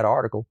from that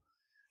article.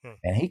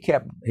 And he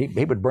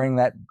would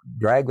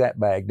drag that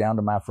bag down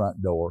to my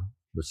front door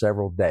for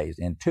several days.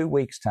 In 2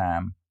 weeks'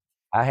 time,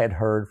 I had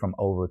heard from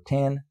over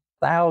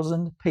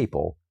 10,000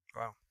 people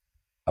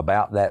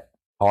about that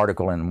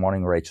article and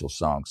wanting Rachel's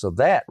song. So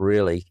that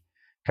really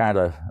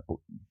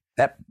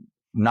that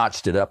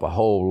notched it up a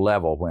whole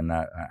level when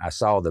I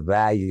saw the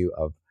value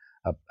of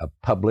a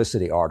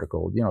publicity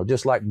article,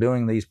 just like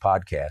doing these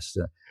podcasts.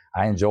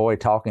 I enjoy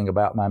talking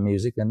about my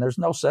music, and there's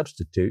no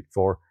substitute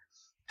for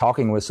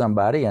talking with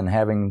somebody and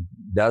having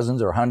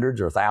dozens or hundreds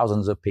or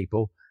thousands of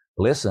people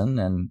listen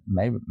and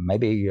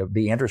maybe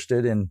be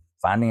interested in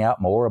finding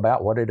out more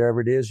about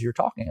whatever it is you're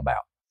talking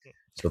about.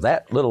 So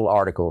that little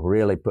article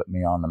really put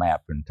me on the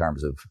map in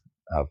terms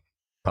of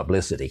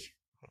publicity.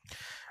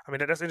 I mean,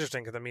 that's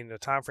interesting because, the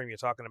time frame you're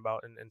talking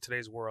about in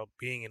today's world,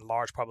 being in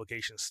large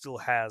publications still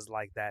has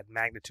that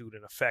magnitude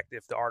and effect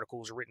if the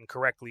article is written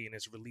correctly and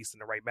it's released in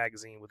the right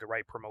magazine with the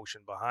right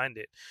promotion behind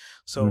it.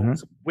 So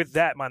with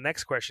that, my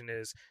next question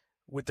is,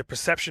 with the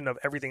perception of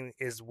everything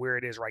is where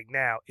it is right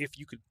now, if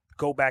you could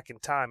go back in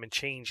time and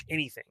change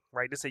anything,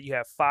 right? Let's say you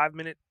have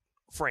 5-minute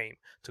frame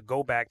to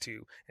go back to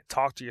and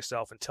talk to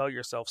yourself and tell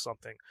yourself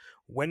something.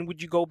 When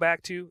would you go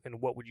back to,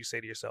 and what would you say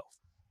to yourself?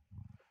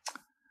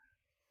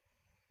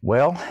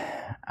 Well,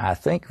 I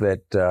think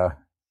that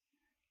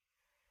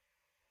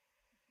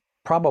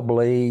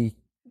probably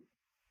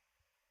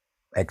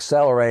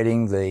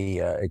accelerating the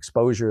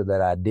exposure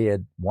that I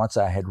did once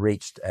I had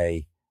reached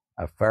a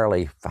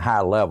fairly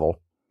high level.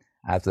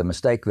 The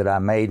mistake that I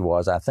made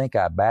was I think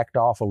I backed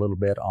off a little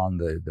bit on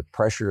the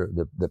pressure,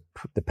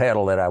 the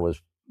pedal that I was,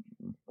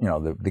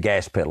 the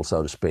gas pedal,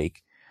 so to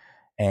speak.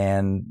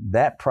 And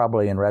that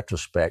probably in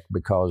retrospect,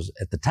 because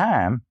at the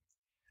time,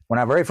 when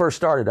I very first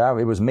started out,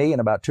 it was me and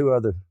about two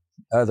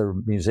other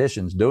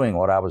musicians doing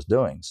what I was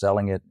doing,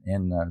 selling it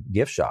in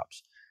gift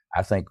shops.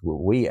 I think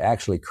we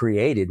actually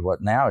created what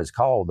now is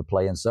called the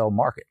play and sell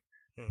market.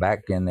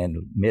 Back in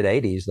the mid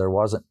 80s, there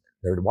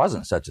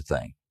wasn't such a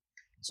thing.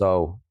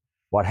 So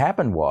what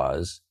happened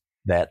was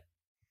that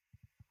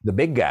the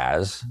big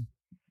guys,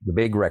 the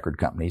big record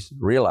companies,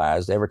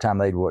 realized every time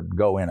they would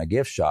go in a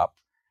gift shop,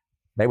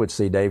 they would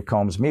see Dave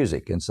Combs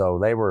music. And so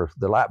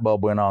the light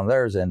bulb went on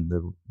theirs, and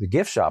the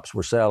gift shops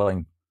were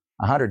selling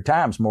 100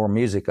 times more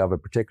music of a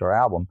particular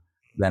album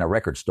than a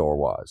record store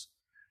was.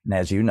 And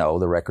as you know,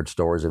 the record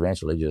stores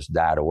eventually just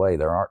died away.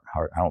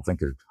 I don't think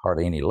there's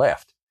hardly any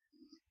left.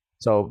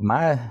 So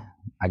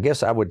I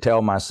guess I would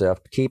tell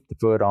myself to keep your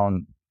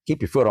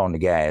foot on the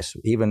gas,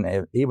 even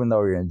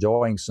though you're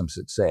enjoying some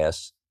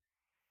success.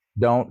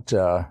 Don't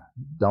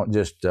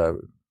just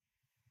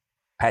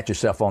pat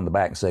yourself on the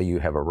back and say you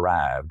have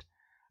arrived.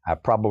 I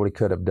probably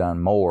could have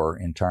done more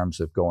in terms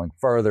of going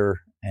further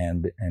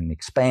and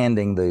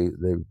expanding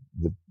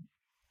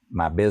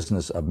my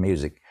business of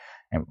music.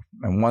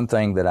 And one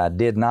thing that I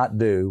did not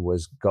do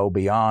was go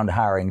beyond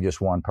hiring just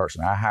one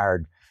person. I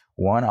hired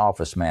one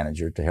office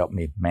manager to help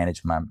me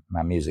manage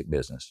my music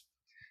business.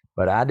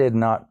 But I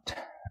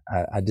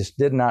just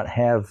did not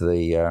have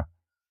the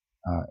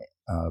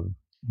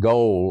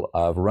goal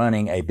of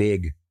running a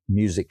big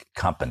music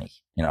company,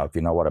 if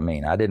you know what I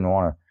mean. I didn't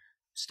want to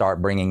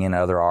start bringing in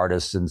other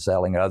artists and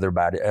selling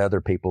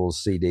other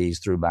people's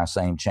CDs through my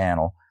same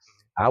channel.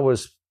 I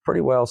was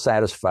pretty well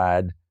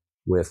satisfied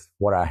with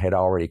what I had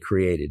already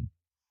created.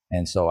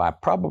 And so I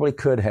probably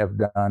could have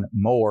done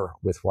more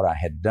with what I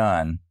had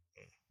done,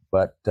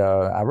 but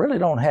I really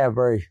don't have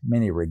very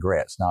many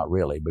regrets, not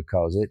really,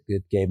 because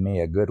it gave me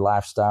a good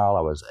lifestyle.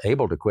 I was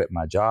able to quit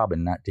my job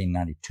in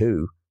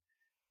 1992,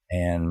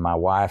 and my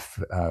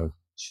wife,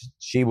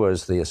 she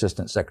was the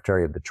Assistant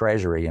Secretary of the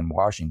Treasury in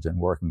Washington,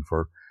 working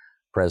for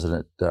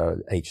President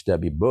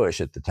H.W.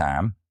 Bush at the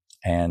time.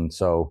 And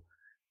so,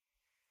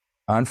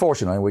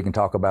 unfortunately, we can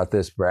talk about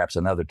this perhaps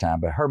another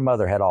time, but her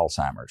mother had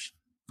Alzheimer's.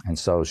 And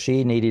so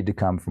she needed to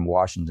come from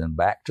Washington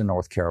back to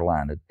North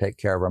Carolina to take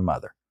care of her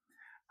mother.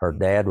 Her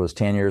dad was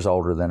 10 years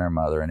older than her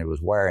mother, and it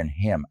was wearing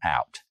him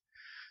out.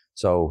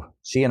 So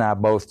she and I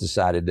both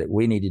decided that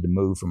we needed to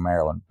move from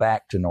Maryland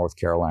back to North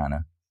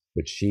Carolina,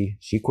 which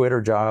she quit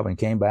her job and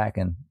came back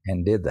and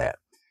did that.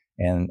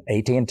 And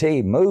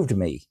AT&T moved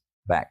me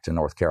back to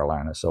North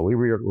Carolina. So we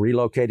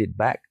relocated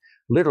back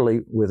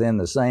literally within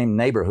the same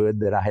neighborhood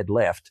that I had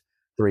left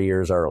 3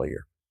 years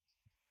earlier.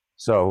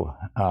 So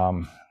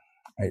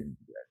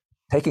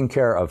taking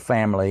care of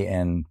family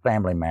and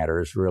family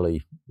matters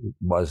really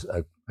was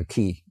a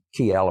key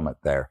element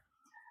there.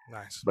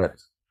 Nice. But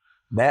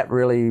that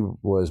really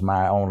was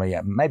my only,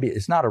 maybe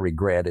it's not a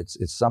regret.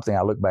 It's something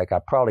I look back, I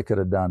probably could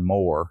have done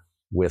more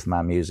with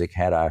my music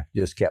had I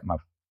just kept my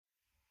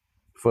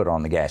foot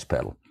on the gas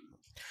pedal.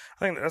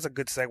 I think that's a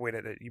good segue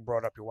that you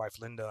brought up your wife,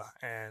 Linda.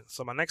 And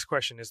so my next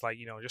question is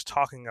just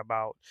talking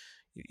about,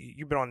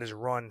 you've been on this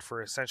run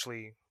for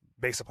essentially,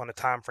 based upon the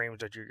time frames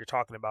that you're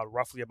talking about,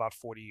 roughly about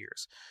 40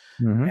 years.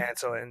 Mm-hmm. And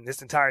so in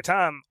this entire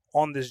time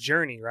on this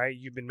journey, right,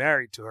 you've been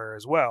married to her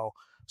as well.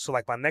 So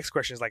my next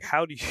question is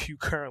how do you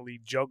currently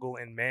juggle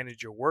and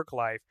manage your work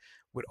life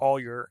with all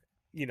your,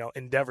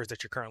 endeavors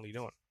that you're currently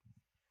doing?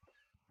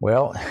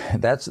 Well,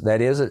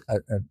 that is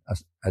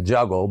a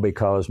juggle,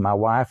 because my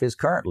wife is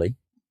currently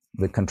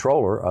the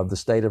controller of the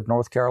state of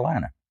North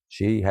Carolina.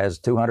 She has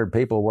 200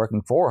 people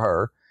working for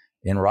her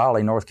in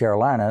Raleigh, North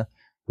Carolina,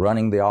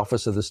 running the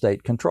office of the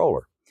state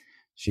controller.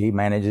 She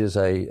manages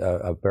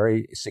a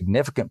very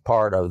significant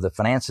part of the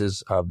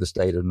finances of the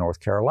state of North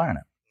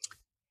Carolina.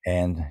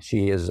 And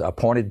she is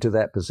appointed to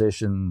that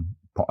position,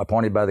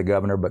 appointed by the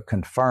governor, but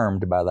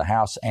confirmed by the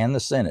House and the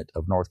Senate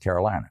of North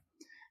Carolina.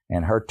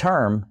 And her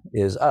term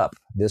is up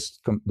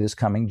this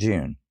coming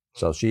June.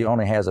 So she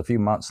only has a few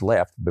months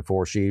left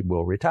before she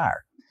will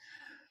retire.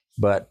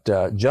 But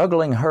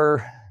juggling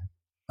her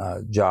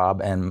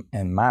job and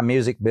my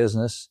music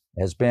business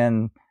has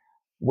been,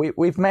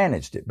 we've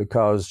managed it,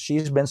 because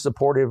she's been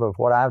supportive of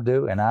what I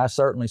do, and I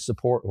certainly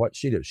support what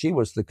she does. She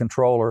was the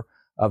controller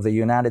of the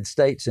United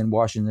States in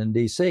Washington,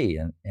 D.C.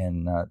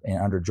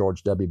 Under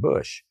George W.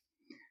 Bush.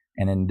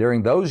 And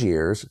during those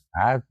years,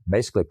 I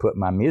basically put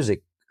my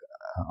music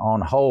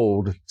on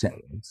hold,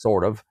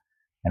 sort of,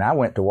 and I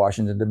went to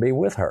Washington to be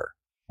with her.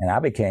 And I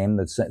became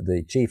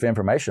the chief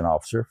information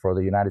officer for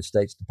the United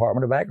States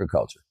Department of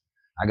Agriculture.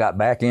 I got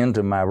back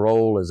into my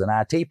role as an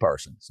IT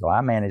person. So I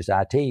managed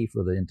IT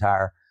for the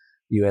entire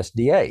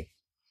USDA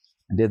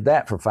and did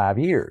that for 5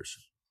 years.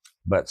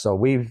 But so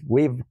we've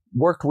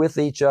worked with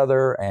each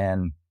other,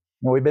 and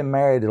we've been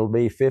married. It'll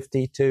be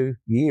 52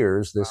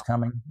 years this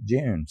coming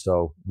June.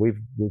 So we've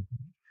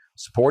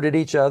supported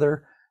each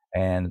other,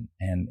 and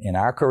in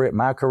our career,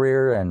 my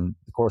career, and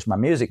of course my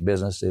music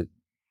business,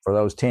 for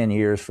those 10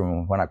 years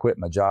from when I quit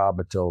my job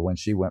until when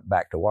she went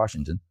back to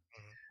Washington,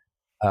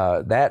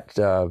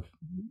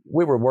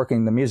 we were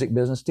working the music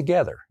business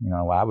together.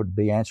 I would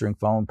be answering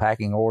phone,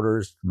 packing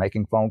orders,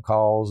 making phone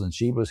calls, and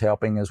she was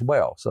helping as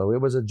well. So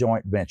it was a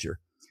joint venture.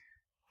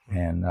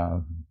 And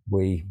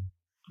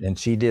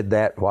she did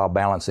that while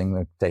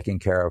balancing taking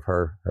care of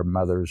her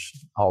mother's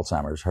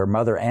Alzheimer's. Her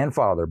mother and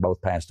father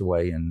both passed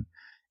away in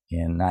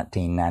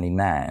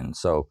 1999.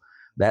 So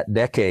that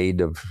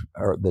decade of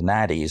the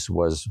 90s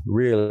was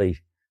really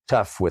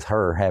tough with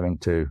her having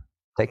to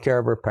take care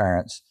of her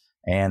parents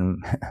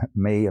and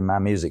me and my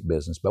music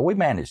business. But we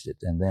managed it.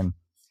 And then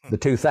the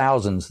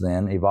 2000s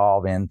then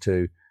evolved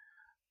into,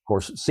 of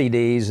course,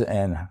 CDs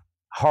and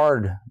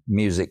hard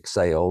music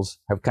sales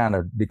have kind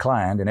of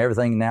declined, and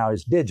everything now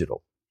is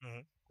digital.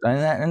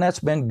 And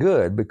that's been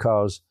good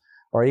because,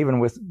 or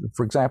even with,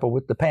 for example,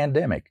 with the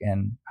pandemic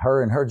and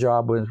her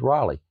job with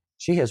Raleigh,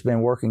 she has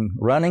been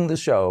running the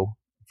show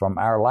from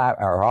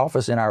our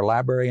office in our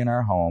library in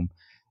our home,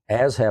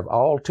 as have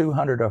all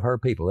 200 of her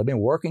people. They've been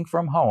working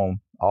from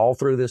home all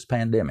through this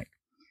pandemic.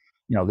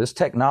 This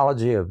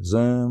technology of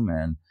Zoom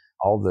and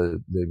all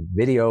the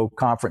video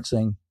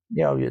conferencing,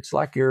 it's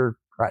like you're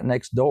right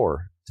next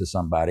door to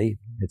somebody.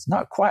 It's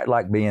not quite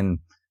like being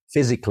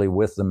physically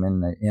with them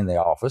in the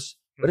office,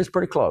 but it's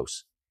pretty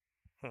close.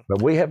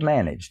 But we have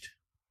managed.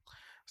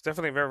 It's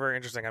definitely very, very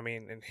interesting. I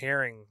mean, in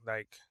hearing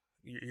like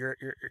you're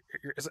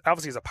it's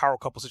obviously it's a power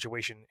couple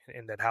situation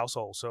in that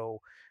household. So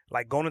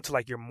like going into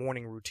like your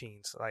morning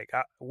routines, like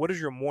what does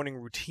your morning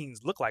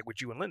routines look like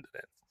with you and Linda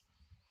then?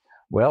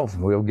 Well,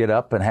 we'll get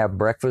up and have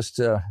breakfast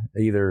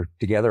either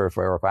together,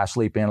 or if I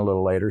sleep in a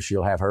little later,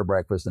 she'll have her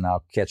breakfast and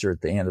I'll catch her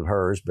at the end of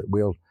hers, but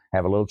we'll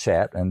have a little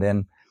chat. And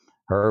then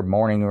her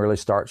morning really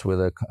starts with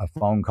a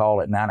phone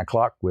call at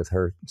 9:00 with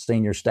her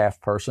senior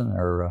staff person,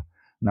 or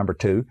number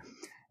 2.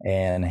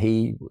 And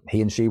he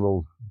and she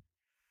will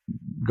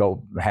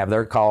go have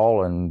their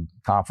call and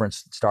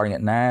conference starting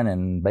at 9.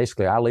 And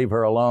basically I leave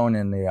her alone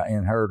in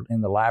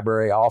the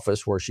library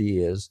office where she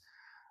is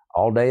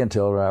all day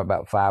until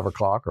about 5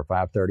 o'clock or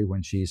 5:30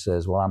 when she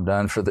says, well, I'm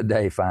done for the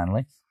day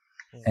finally.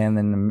 And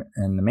then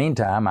in the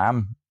meantime,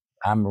 I'm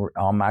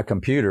on my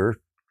computer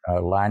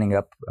lining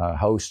up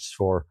hosts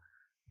for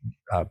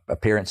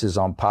appearances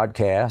on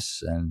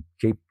podcasts, and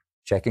keep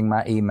checking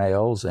my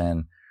emails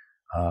and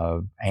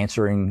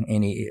answering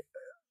any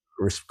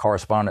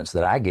correspondence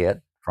that I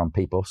get from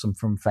people, some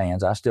from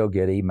fans. I still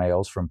get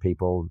emails from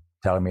people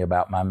telling me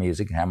about my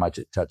music and how much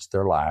it touched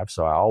their lives.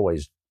 So I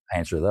always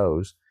answer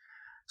those.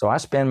 So I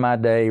spend my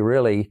day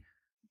really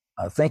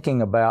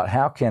thinking about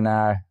how can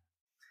I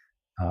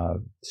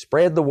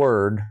spread the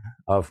word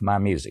of my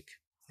music.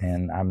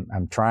 And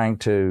I'm trying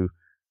to,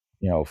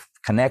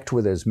 connect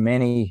with as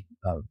many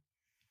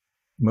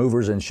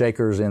movers and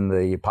shakers in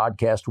the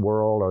podcast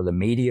world or the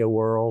media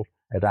world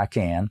as I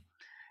can.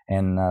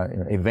 And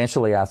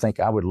eventually I think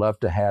I would love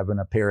to have an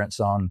appearance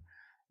on,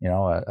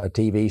 a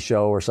TV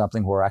show or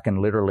something where I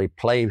can literally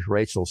play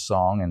Rachel's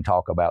song and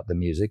talk about the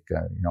music.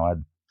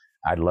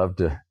 I'd love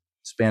to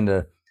spend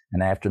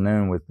an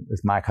afternoon with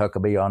Mike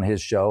Huckabee on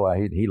his show.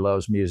 He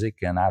loves music,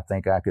 and I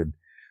think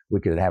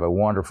we could have a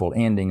wonderful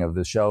ending of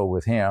the show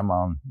with him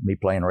on me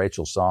playing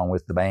Rachel's song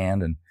with the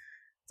band and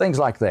things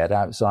like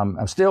that. So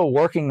I'm still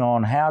working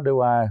on how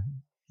do I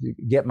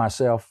get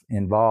myself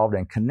involved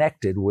and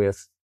connected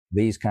with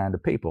these kind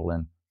of people.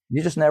 And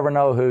you just never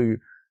know who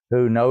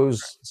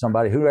knows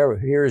somebody, whoever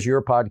hears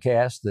your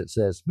podcast that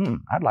says,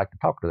 I'd like to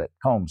talk to that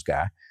Combs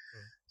guy.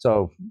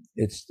 So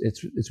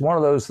it's one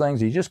of those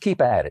things. You just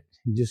keep at it.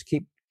 You just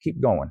keep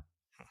going.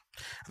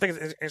 I think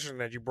it's interesting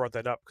that you brought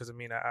that up because, I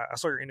mean, I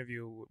saw your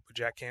interview with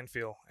Jack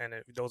Canfield, and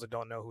those that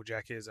don't know who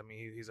Jack is, I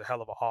mean, he's a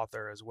hell of an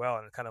author as well,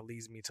 and it kind of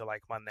leads me to,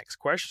 like, my next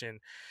question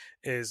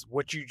is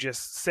what you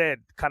just said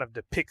kind of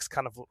depicts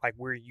kind of like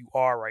where you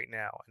are right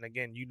now. And,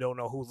 again, you don't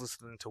know who's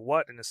listening to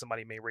what, and then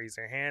somebody may raise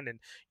their hand, and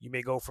you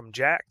may go from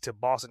Jack to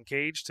Boston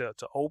Cage to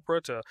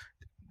Oprah to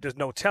there's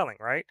no telling,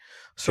 right?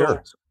 So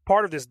sure.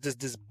 Part of this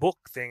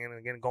book thing, and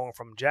again, going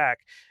from Jack,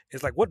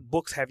 is like, what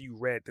books have you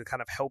read that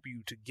kind of help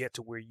you to get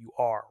to where you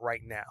are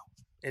right now,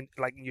 in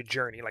your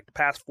journey, like the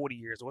past 40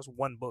 years? What's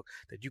one book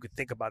that you could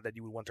think about that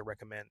you would want to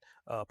recommend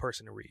a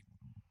person to read?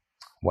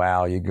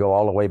 Wow, you go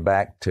all the way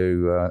back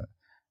to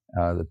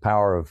The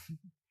Power of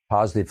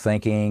Positive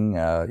Thinking.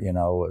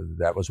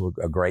 That was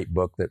a great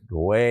book that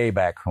way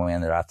back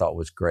when that I thought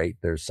was great.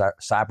 There's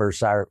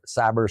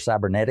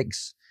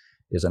Cybernetics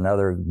is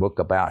another book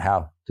about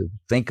how to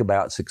think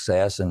about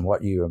success and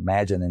what you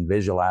imagine and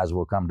visualize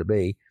will come to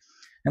be.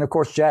 And of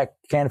course, Jack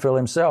Canfield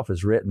himself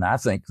has written, I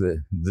think,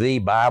 the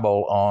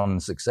Bible on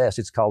success.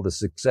 It's called The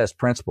Success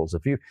Principles.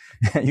 If you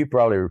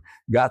probably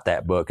got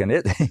that book, and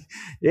it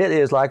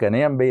is like an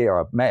MBA,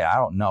 or I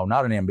don't know,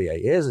 not an MBA.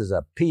 It is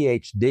a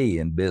PhD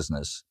in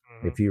business.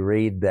 Mm-hmm. If you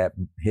read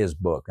his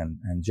book,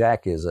 and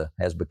Jack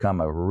has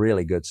become a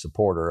really good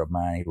supporter of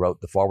mine. He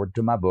wrote the foreword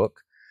to my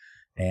book.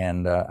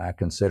 And I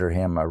consider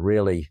him a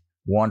really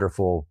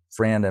wonderful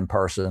friend and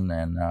person.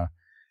 And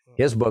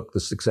his book,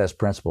 The Success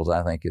Principles,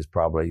 I think is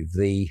probably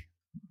the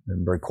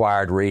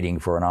required reading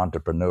for an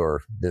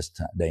entrepreneur this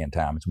day and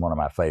time. It's one of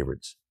my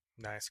favorites.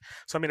 Nice.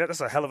 So, I mean,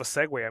 that's a hell of a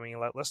segue. I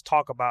mean, let's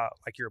talk about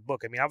like your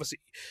book. I mean, obviously,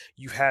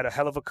 you've had a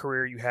hell of a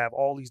career. You have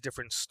all these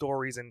different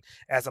stories, and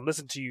as I'm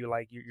listening to you,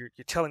 like you're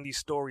telling these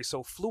stories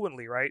so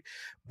fluently, right?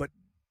 But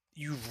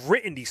you've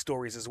written these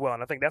stories as well,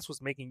 and I think that's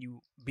what's making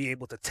you be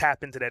able to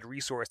tap into that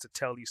resource to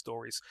tell these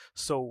stories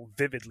so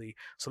vividly.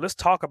 So let's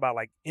talk about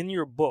like in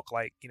your book,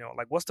 like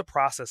like what's the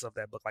process of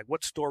that book? Like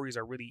what stories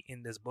are really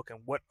in this book, and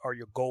what are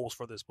your goals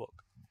for this book?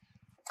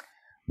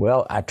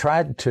 Well, I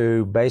tried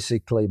to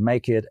basically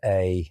make it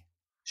a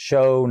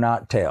show,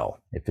 not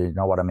tell, if you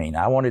know what I mean.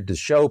 I wanted to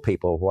show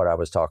people what I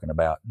was talking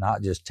about,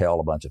 not just tell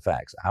a bunch of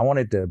facts. I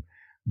wanted to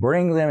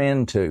bring them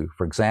into,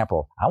 for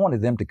example, I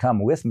wanted them to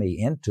come with me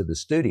into the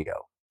studio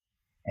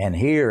and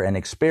hear and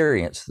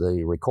experience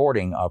the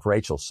recording of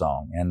Rachel's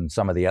song and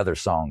some of the other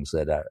songs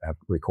that I've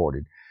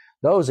recorded.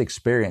 Those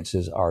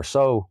experiences are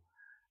so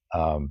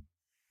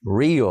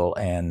real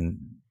and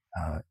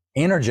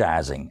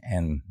energizing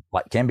and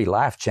can be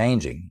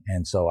life-changing.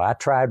 And so I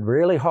tried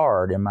really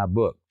hard in my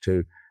book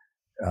to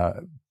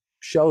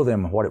show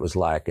them what it was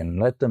like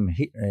and let them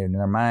in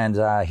their mind's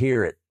eye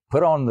hear it.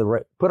 Put on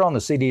the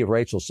CD of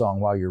Rachel's song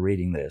while you're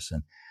reading this,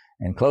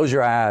 and close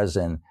your eyes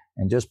and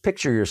just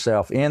picture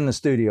yourself in the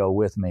studio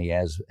with me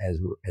as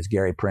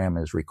Gary Prim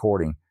is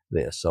recording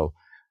this. So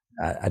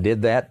I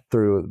did that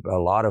through a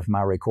lot of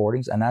my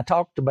recordings, and I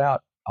talked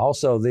about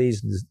also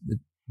this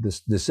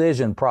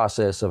decision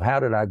process of how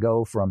did I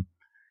go from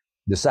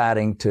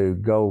deciding to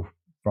go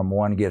from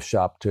one gift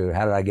shop to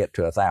how did I get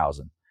to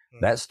 1,000.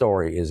 That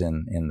story is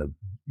in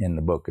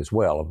the book as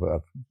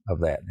well of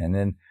that. And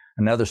then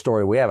another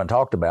story we haven't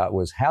talked about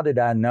was how did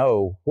I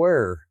know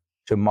where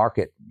to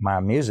market my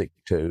music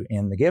to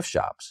in the gift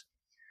shops?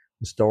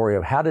 The story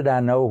of how did I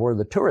know where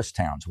the tourist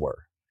towns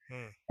were?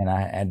 And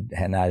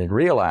I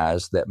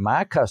realized that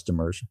my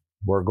customers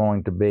were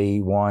going to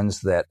be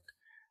ones that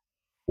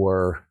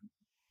were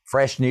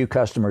fresh new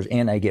customers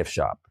in a gift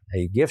shop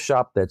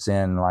that's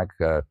in like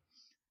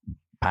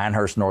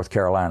Pinehurst, North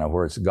Carolina,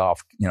 where it's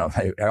golf.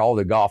 All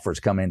the golfers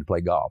come in to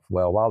play golf.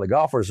 Well, while the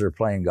golfers are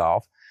playing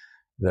golf,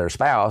 their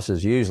spouse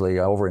is usually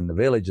over in the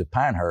village of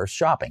Pinehurst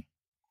shopping.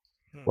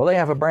 Well, they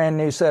have a brand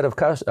new set of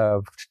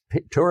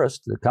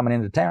tourists that are coming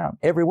into town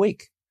every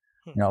week.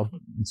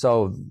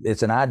 So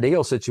it's an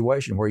ideal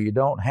situation where you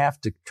don't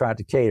have to try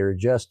to cater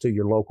just to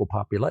your local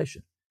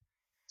population.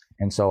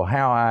 And so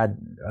how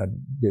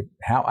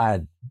I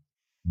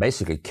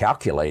basically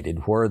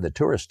calculated where the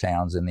tourist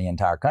towns in the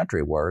entire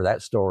country were,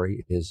 that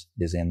story is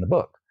in the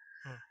book.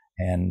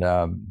 And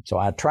so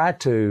I tried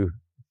to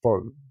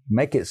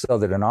make it so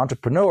that an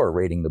entrepreneur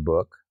reading the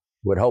book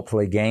would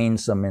hopefully gain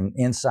some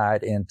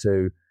insight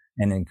into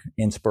and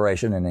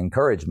inspiration and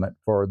encouragement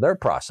for their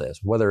process,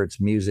 whether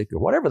it's music or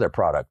whatever their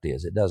product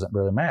is. It doesn't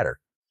really matter.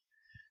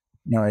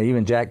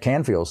 Even Jack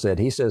Canfield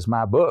says,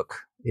 my book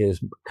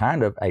is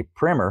kind of a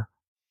primer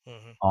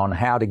on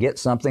how to get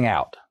something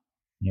out.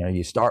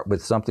 You start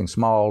with something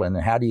small, and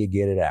then how do you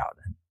get it out?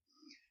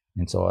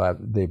 And so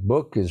the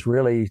book is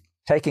really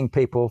taking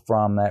people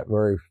from that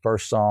very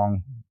first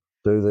song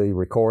through the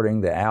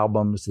recording, the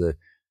albums, the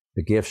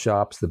gift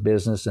shops, the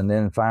business, and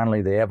then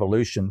finally the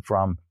evolution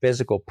from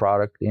physical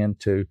product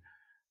into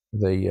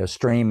the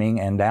streaming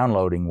and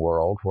downloading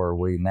world, where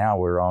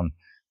we're on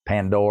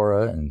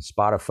Pandora and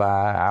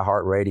Spotify,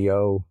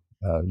 iHeartRadio,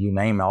 you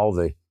name all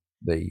the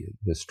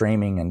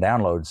streaming and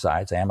download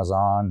sites,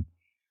 Amazon.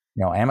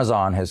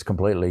 Amazon has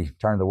completely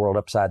turned the world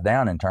upside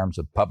down in terms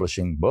of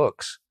publishing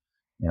books.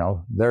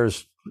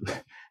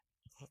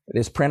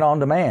 It's print on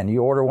demand.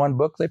 You order one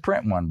book, they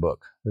print one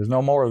book. There's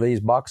no more of these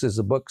boxes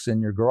of books in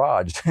your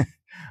garage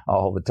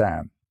all the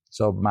time.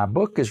 So my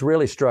book is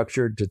really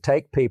structured to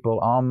take people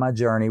on my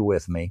journey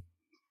with me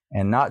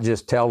and not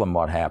just tell them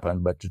what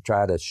happened, but to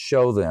try to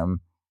show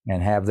them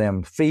and have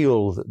them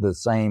feel the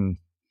same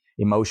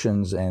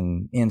emotions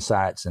and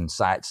insights and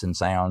sights and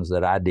sounds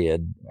that I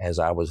did as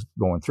I was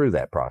going through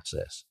that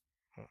process.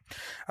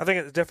 I think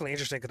it's definitely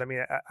interesting because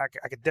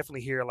I could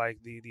definitely hear like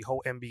the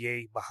whole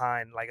MBA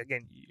behind, like,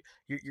 again,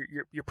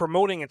 you're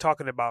promoting and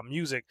talking about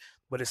music,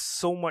 but it's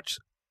so much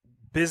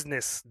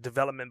business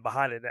development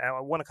behind it. And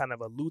I want to kind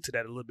of allude to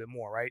that a little bit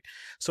more, right?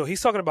 So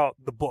he's talking about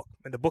the book,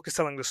 and the book is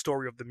telling the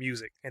story of the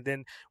music. And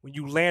then when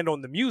you land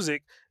on the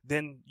music,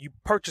 then you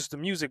purchase the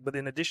music, but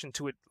in addition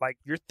to it, like,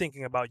 you're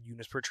thinking about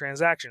units per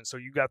transaction. So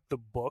you got the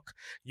book,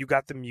 you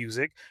got the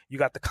music, you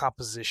got the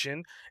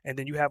composition, and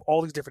then you have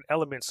all these different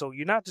elements. So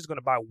you're not just going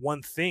to buy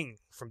one thing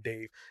from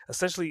Dave.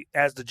 Essentially,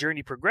 as the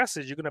journey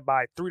progresses, you're going to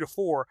buy 3 to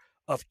 4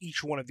 of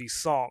each one of these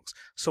songs.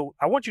 So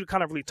I want you to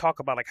kind of really talk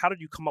about, like, how did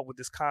you come up with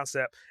this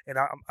concept? And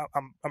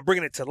I'm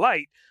bringing it to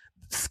light,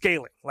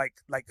 scaling. Like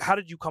how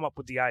did you come up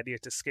with the idea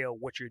to scale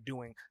what you're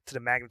doing to the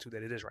magnitude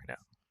that it is right now?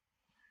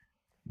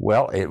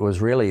 Well, it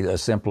was really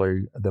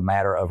simply the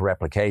matter of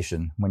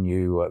replication. When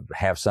you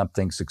have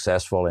something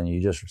successful and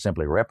you just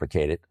simply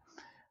replicate it.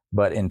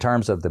 But in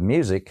terms of the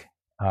music,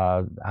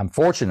 I'm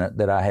fortunate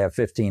that I have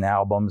 15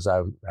 albums.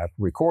 I've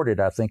recorded,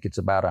 I think it's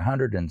about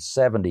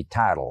 170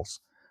 titles.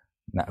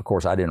 Now, of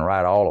course, I didn't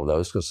write all of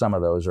those because some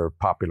of those are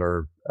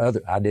popular.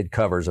 I did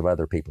covers of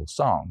other people's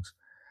songs.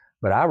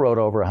 but I wrote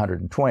over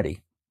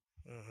 120.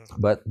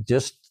 But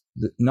just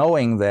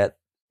knowing that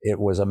it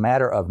was a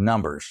matter of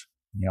numbers.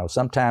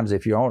 Sometimes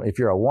if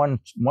you're a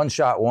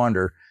one-shot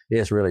wonder,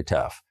 it's really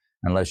tough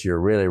unless you're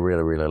really,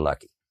 really, really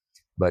lucky.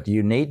 But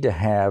you need to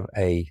have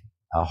a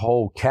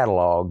whole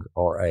catalog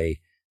or a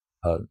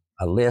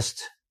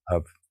list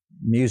of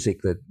music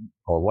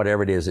or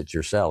whatever it is that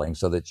you're selling,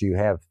 so that you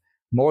have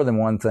more than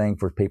one thing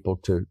for people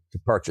to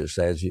purchase.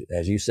 As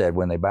you said,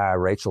 when they buy a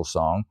Rachel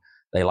song,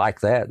 they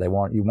like that.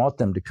 You want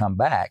them to come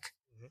back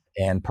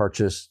and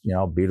purchase,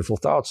 Beautiful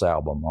Thoughts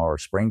album or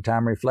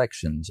Springtime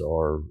Reflections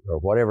or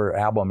whatever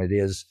album it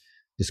is,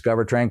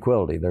 Discover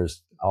Tranquility.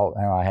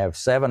 I have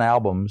 7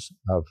 albums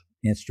of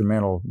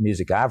instrumental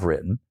music I've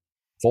written,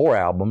 4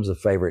 albums of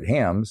favorite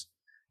hymns.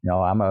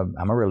 I'm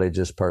a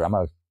religious person. I'm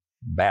a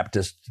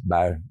Baptist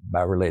by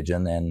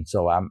religion, and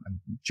so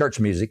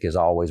church music has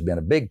always been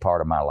a big part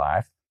of my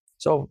life.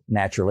 So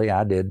naturally,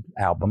 I did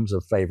albums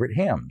of favorite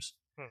hymns.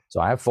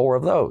 So I have 4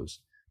 of those,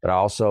 but I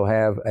also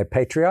have a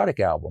patriotic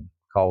album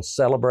called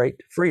Celebrate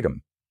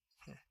Freedom.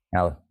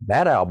 Now,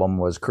 that album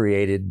was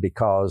created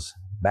because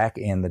back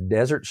in the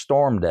Desert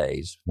Storm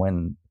days,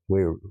 when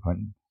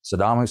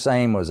Saddam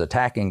Hussein was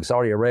attacking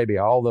Saudi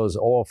Arabia, all those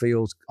oil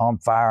fields on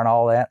fire and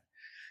all that,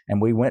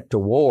 and we went to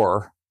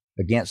war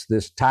against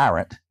this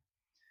tyrant,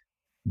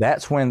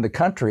 that's when the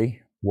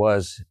country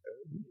was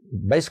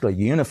basically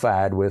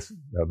unified with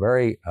a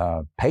very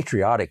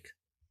patriotic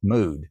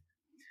mood.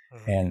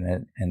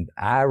 And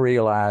I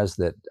realized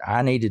that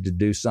I needed to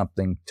do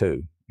something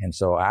too. And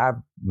so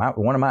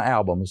one of my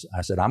albums,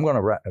 I said, I'm going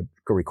to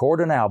record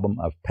an album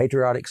of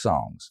patriotic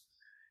songs.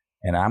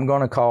 And I'm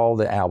going to call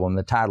the album,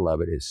 the title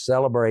of it is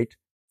Celebrate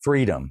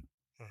Freedom.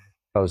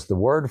 Because the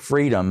word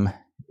freedom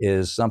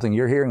is something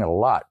you're hearing a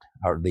lot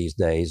these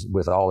days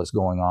with all that's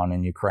going on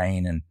in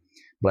Ukraine. And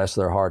bless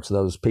their hearts,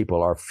 those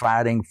people are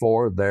fighting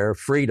for their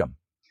freedom.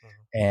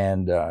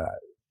 And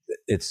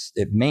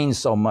it means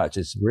so much.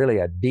 It's really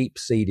a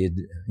deep-seated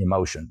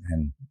emotion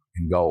and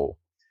goal.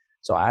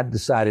 So I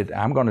decided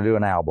I'm going to do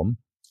an album,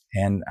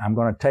 and I'm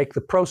going to take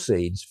the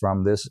proceeds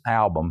from this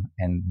album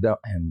and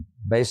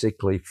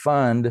basically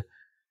fund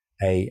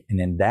an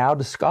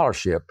endowed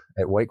scholarship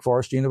at Wake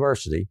Forest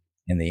University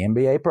in the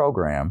MBA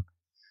program.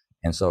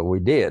 And so we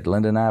did.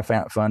 Linda and I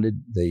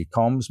funded the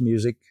Combs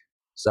Music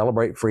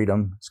Celebrate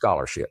Freedom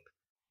Scholarship.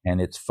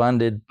 And it's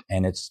funded,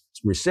 and its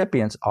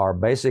recipients are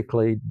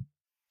basically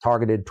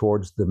targeted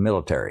towards the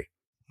military.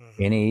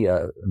 Any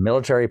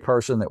military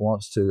person that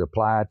wants to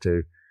apply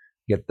to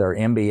get their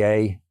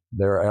MBA,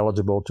 they're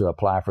eligible to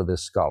apply for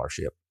this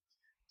scholarship.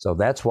 So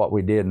that's what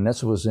we did, and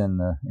this was in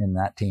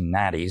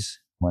 1990s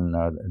when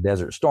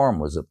Desert Storm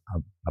was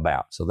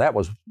about. So that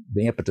was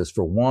the impetus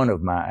for one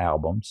of my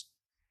albums.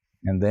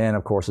 And then,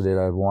 of course, I did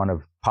one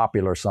of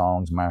popular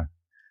songs, my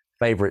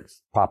favorite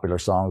popular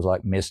songs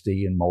like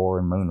Misty and More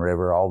and Moon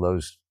River, all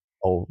those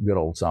good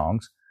old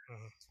songs.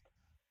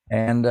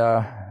 And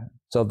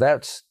so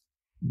that's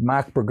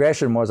my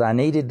progression was I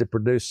needed to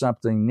produce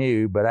something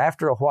new, but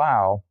after a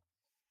while,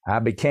 I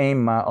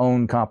became my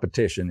own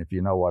competition, if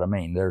you know what I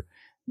mean.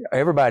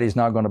 Everybody's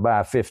not going to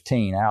buy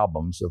 15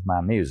 albums of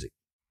my music.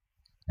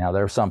 Now,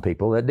 there are some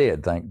people that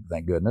did, thank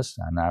goodness,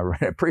 and I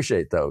really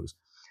appreciate those.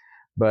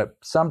 But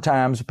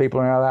sometimes people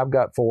I've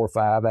got 4 or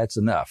 5, that's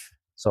enough.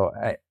 So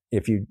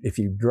if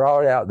you draw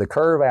it out, the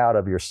curve out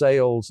of your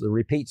sales, the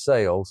repeat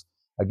sales,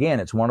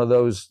 again, it's one of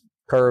those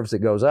curves that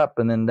goes up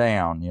and then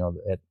down.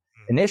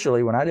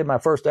 Initially, when I did my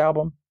first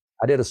album,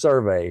 I did a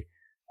survey.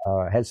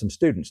 Had some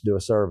students do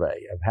a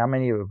survey of how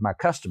many of my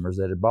customers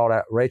that had bought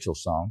out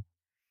Rachel's song,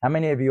 how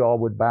many of you all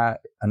would buy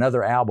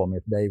another album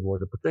if Dave were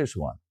to produce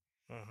one?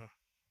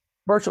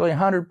 Virtually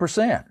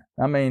 100%.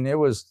 I mean, it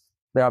was,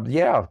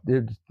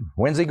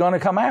 when's he going to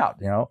come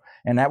out?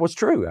 And that was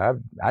true.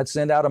 I'd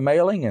send out a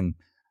mailing and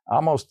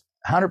almost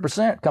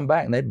 100% come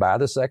back and they'd buy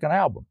the second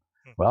album.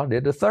 Well, I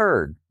did the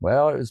third.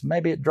 Well,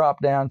 maybe it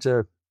dropped down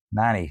to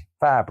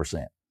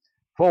 95%.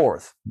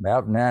 Fourth,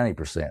 about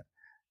 90%.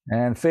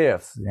 And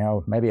fifth,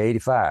 maybe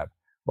 85.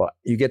 Well,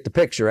 you get the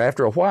picture.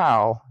 After a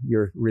while,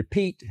 your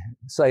repeat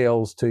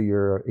sales to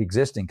your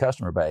existing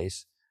customer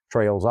base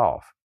trails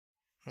off.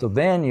 So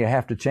then you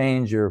have to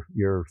change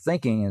your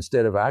thinking.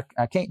 Instead of, I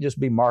can't just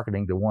be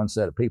marketing to one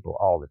set of people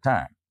all the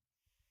time.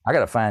 I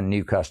got to find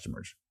new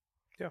customers.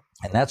 Yeah.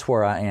 And that's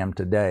where I am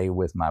today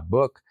with my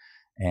book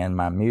and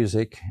my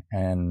music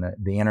and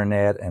the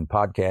internet and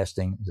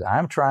podcasting.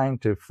 I'm trying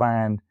to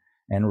find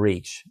and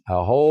reach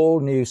a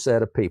whole new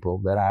set of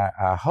people that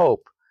I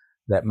hope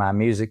that my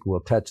music will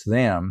touch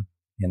them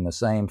in the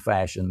same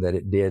fashion that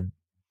it did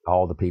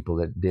all the people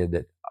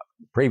that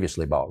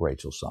previously bought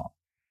Rachel's song.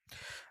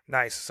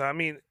 Nice. So, I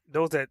mean,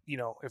 those that,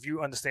 if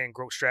you understand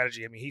growth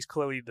strategy, I mean, he's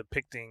clearly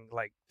depicting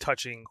like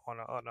touching on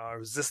a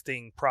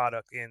existing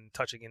product and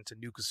touching into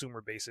new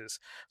consumer bases.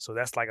 So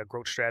that's like a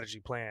growth strategy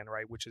plan,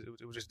 right? Which is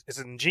it's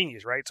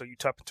ingenious, right? So you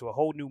tap into a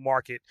whole new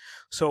market.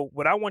 So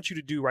what I want you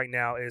to do right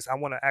now is I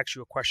want to ask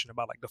you a question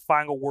about like the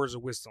final words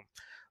of wisdom.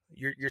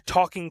 you're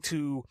talking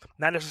to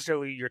not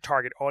necessarily your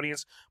target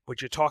audience,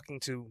 but you're talking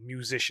to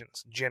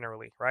musicians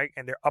generally, right?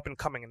 And they're up and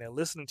coming, and they're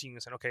listening to you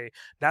and saying, okay,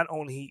 not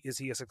only is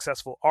he a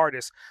successful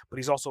artist, but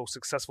he's also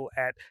successful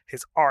at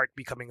his art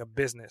becoming a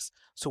business.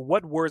 So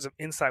what words of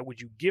insight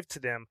would you give to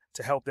them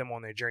to help them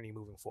on their journey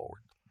moving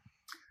forward?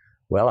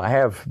 Well, I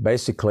have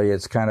basically,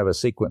 it's kind of a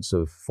sequence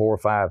of 4 or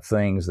 5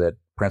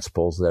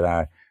 principles that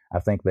I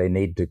think they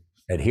need to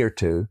adhere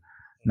to.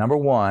 Number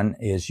one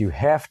is you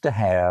have to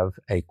have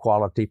a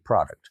quality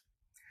product.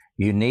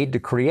 You need to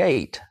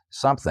create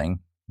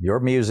something, your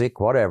music,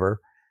 whatever.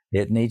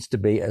 It needs to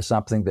be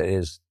something that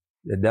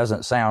it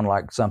doesn't sound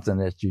like something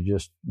that you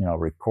just,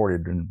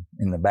 recorded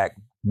in the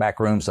back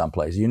room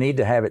someplace. You need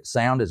to have it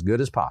sound as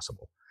good as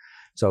possible.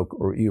 So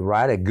you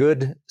write a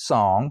good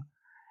song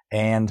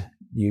and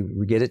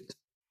you get it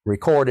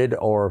recorded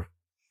or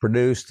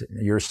produced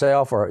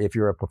yourself, or if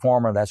you're a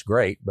performer, that's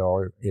great.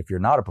 Or if you're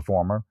not a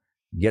performer,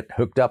 get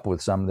hooked up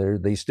with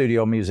these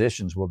studio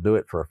musicians will do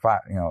it for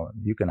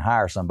you can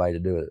hire somebody to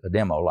do a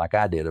demo like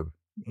I did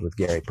with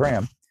Gary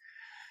Prim.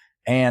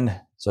 And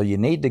so you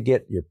need to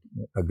get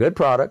a good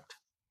product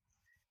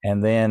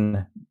and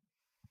then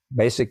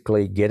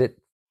basically get it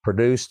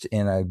produced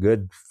in a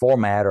good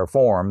format or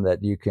form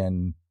that you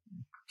can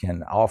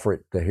offer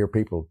it to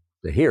people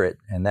to hear it.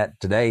 And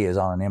that today is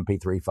on an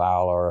MP3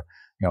 file or,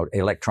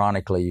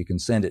 electronically you can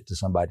send it to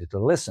somebody to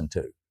listen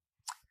to.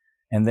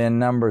 And then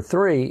number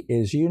 3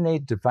 is you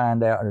need to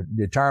find out or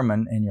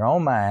determine in your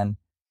own mind,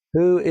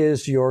 who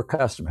is your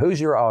customer?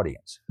 Who's your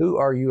audience? Who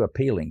are you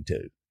appealing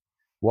to?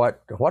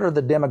 What are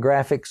the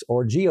demographics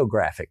or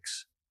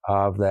geographics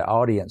of the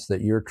audience that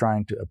you're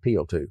trying to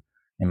appeal to?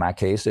 In my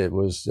case, it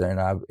was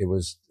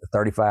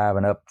 35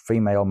 and up,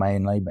 female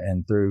mainly,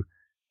 and through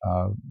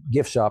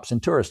gift shops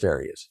and tourist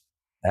areas.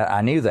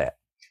 I knew that.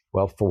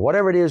 Well, for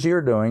whatever it is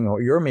you're doing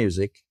or your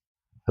music,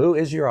 who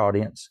is your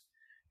audience?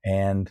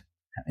 And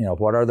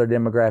what are their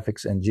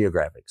demographics and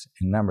geographics?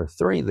 And number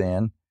 3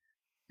 then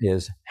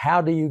is, how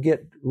do you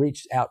get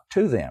reached out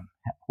to them?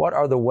 What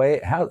are the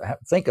way?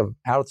 Think of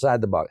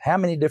outside the box. How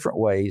many different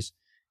ways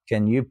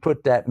can you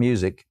put that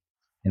music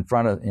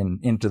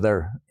into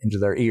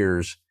their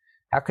ears?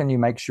 How can you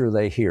make sure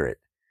they hear it?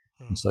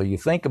 And so you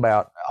think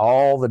about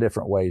all the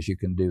different ways you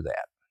can do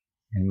that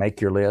and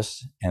make your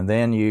list. And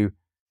then you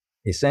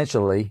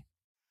essentially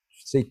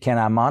see, can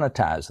I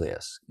monetize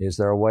this? Is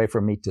there a way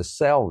for me to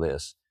sell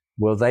this?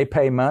 Will they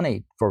pay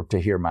money to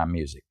hear my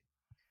music?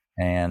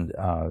 And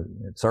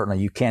certainly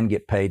you can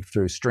get paid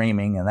through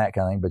streaming and that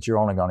kind of thing, but you're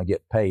only going to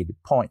get paid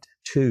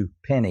 0.2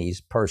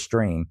 pennies per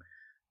stream.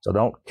 So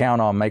don't count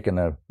on making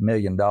 $1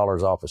 million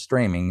off of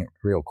streaming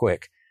real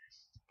quick.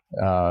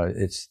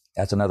 That's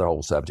another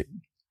whole subject.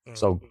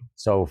 Mm-hmm.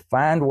 So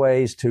find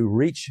ways to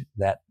reach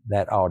that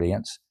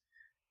audience.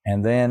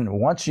 And then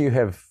once you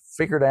have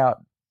figured out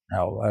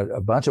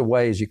a bunch of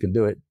ways you can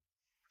do it,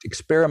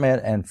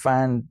 experiment and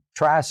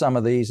try some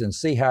of these and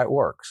see how it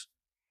works.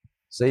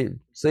 See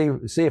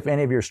if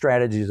any of your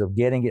strategies of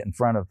getting it in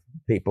front of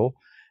people,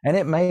 and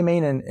it may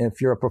mean, and if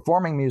you're a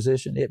performing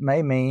musician, it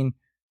may mean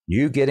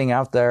you getting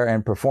out there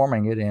and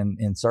performing it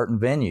in certain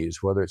venues,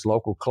 whether it's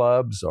local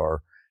clubs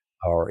or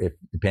if,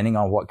 depending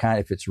on what kind,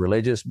 if it's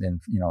religious, in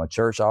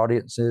church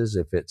audiences,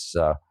 if it's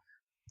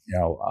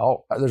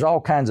there's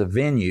all kinds of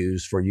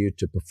venues for you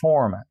to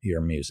perform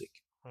your music.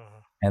 Mm-hmm.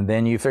 And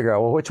then you figure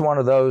out, well, which one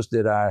of those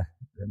did I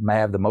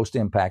have the most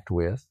impact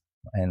with,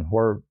 and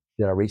where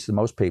did I reach the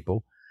most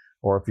people?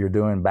 Or if you're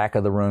doing back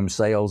of the room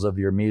sales of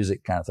your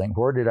music kind of thing,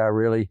 where did I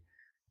really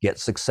get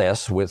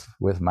success with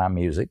my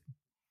music?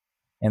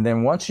 And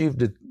then once you've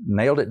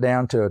nailed it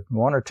down to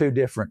 1 or 2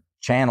 different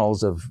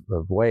channels of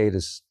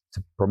ways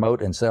to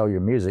promote and sell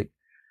your music,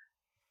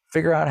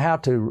 figure out how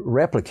to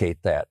replicate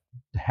that.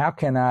 How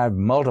can I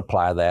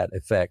multiply that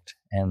effect?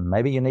 And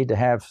maybe you need to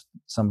have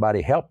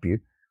somebody help you.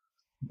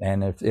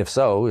 And if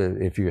so,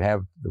 if you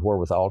have the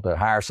wherewithal to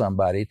hire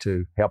somebody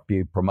to help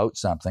you promote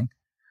something.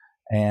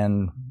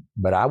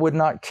 But I would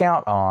not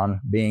count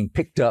on being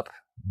picked up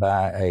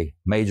by a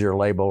major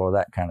label or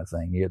that kind of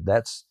thing.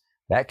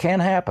 That can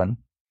happen.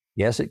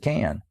 Yes, it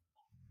can.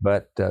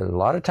 But a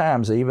lot of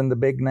times, even the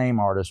big name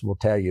artists will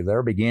tell you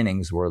their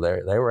beginnings were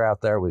they were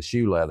out there with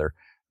shoe leather,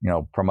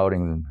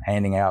 promoting,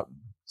 handing out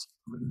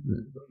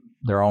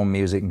their own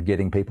music and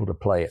getting people to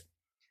play it.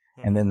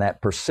 And then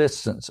that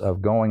persistence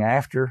of going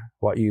after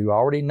what you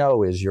already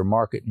know is your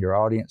market, your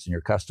audience, and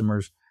your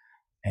customers,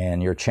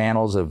 and your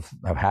channels of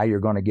how you're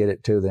going to get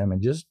it to them,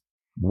 and just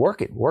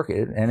work it.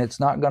 And it's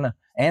not going to,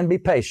 and be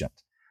patient.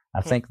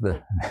 I think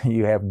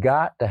you have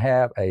got to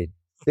have a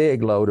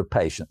big load of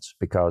patience,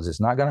 because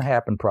it's not going to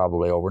happen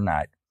probably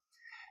overnight.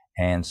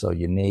 And so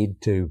you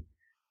need to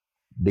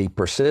be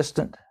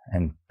persistent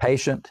and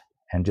patient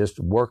and just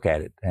work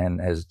at it.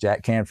 And as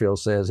Jack Canfield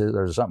says,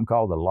 there's something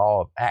called the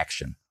law of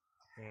action.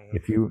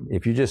 Mm-hmm.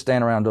 If you just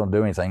stand around and don't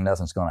do anything,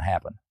 nothing's going to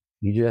happen.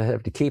 You just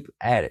have to keep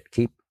at it,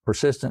 keep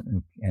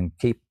persistent, and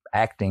keep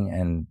acting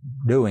and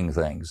doing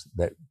things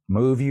that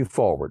move you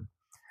forward.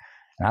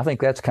 And I think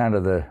that's kind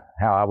of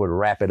how I would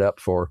wrap it up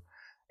for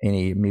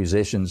any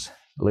musicians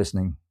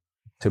listening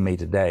to me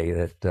today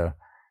that,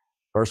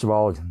 first of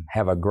all,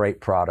 have a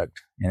great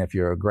product. And if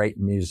you're a great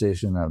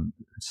musician, a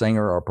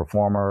singer or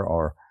performer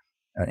or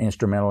an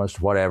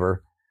instrumentalist,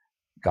 whatever,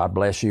 God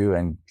bless you,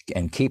 and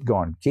keep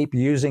going. Keep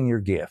using your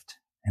gift,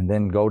 and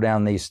then go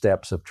down these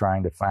steps of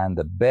trying to find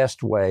the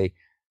best way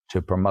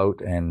to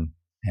promote and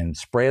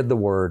spread the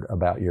word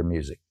about your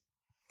music.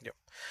 Yep.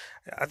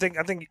 I think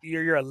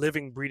you're a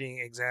living, breathing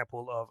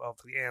example of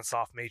the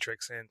Ansoff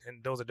Matrix, and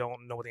those that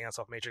don't know the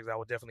Ansoff Matrix, I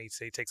would definitely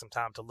say take some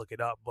time to look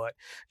it up. But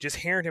just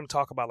hearing him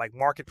talk about like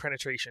market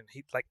penetration,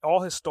 he like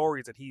all his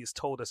stories that he has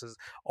told us is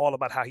all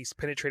about how he's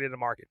penetrated the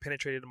market,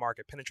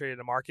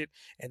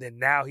 and then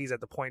now he's at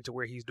the point to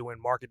where he's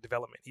doing market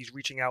development. He's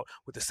reaching out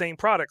with the same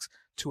products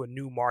to a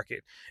new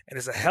market, and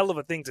it's a hell of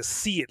a thing to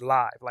see it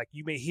live. Like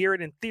you may hear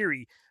it in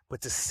theory,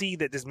 but to see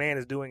that this man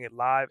is doing it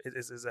live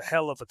is a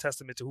hell of a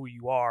testament to who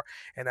you are.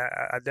 And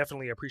I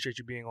definitely appreciate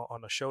you being on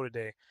the show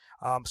today.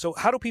 So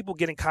how do people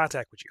get in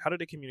contact with you? How do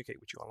they communicate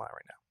with you online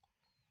right now?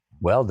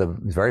 Well,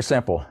 it's very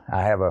simple.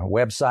 I have a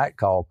website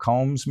called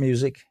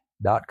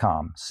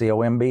combsmusic.com,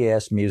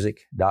 COMBS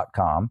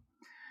music.com.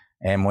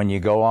 And when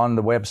you go on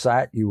the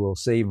website, you will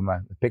see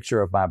a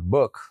picture of my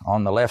book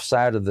on the left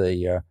side of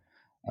the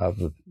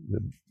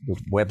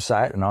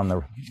website, and on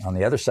the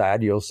other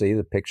side you'll see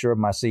the picture of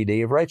my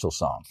CD of Rachel's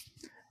song,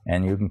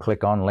 and you can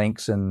click on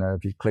links, and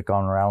if you click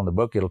on around the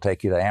book, it'll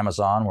take you to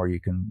Amazon where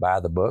you can buy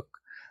the book,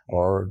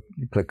 or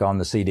you click on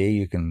the CD,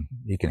 you can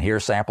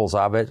hear samples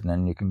of it, and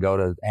then you can go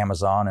to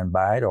Amazon and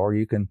buy it, or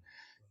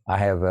I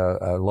have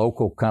a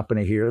local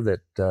company here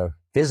that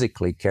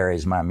physically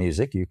carries my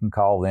music. You can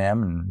call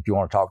them, and if you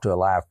want to talk to a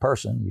live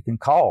person, you can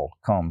call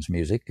Combs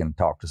Music and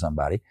talk to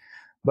somebody.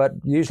 But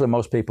usually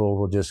most people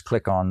will just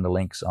click on the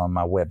links on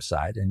my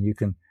website, and you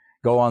can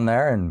go on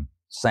there and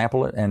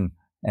sample it. And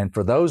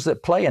for those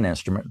that play an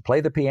instrument,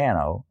 play the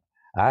piano,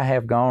 I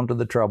have gone to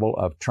the trouble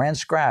of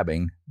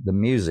transcribing the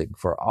music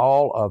for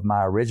all of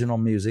my original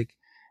music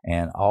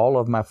and all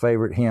of my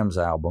favorite hymns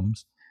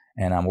albums.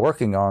 And I'm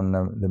working on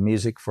the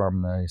music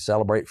from the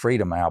Celebrate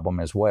Freedom album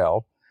as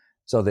well,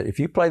 so that if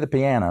you play the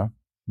piano,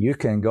 you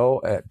can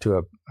go to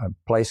a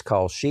place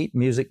called Sheet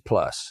Music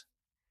Plus,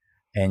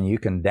 and you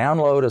can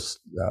download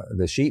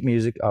the sheet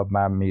music of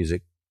my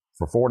music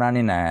for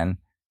 $4.99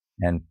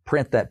 and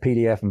print that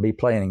PDF and be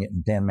playing it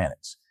in 10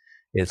 minutes.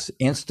 It's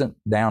instant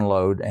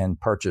download and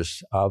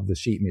purchase of the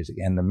sheet music.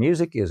 And the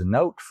music is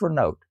note for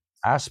note.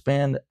 I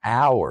spend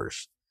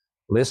hours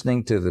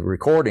listening to the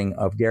recording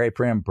of Gary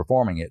Prim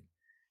performing it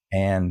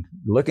and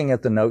looking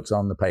at the notes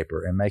on the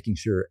paper and making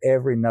sure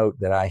every note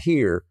that I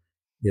hear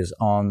is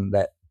on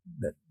the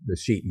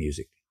sheet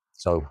music.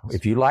 So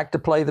if you like to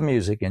play the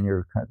music and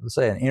you're, let's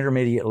say, an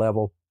intermediate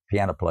level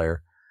piano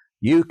player,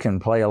 you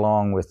can play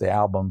along with the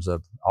albums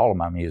of all of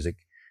my music.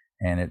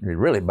 And it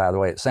really, by the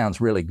way, it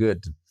sounds really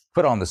good to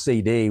put on the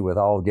CD with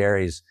all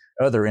Gary's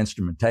other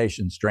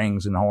instrumentation,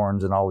 strings and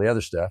horns and all the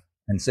other stuff,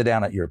 and sit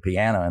down at your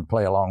piano and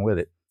play along with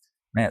it.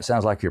 Man, it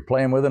sounds like you're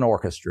playing with an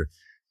orchestra.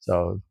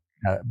 So,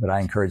 but I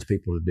encourage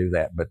people to do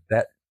that. But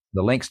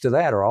the links to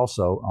that are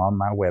also on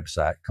my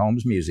website,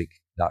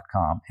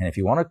 combsmusic.com. And if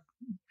you want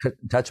to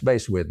touch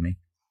base with me,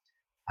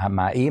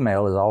 my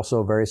email is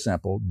also very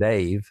simple,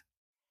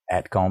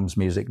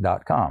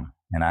 dave@combsmusic.com.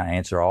 And I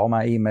answer all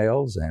my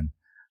emails, and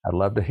I'd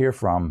love to hear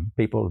from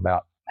people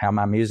about how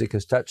my music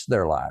has touched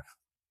their life.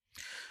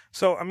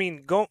 So, I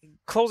mean,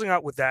 closing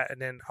out with that,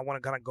 and then I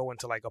want to kind of go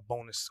into like a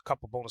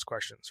couple bonus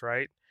questions,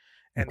 right?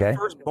 And okay. The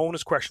first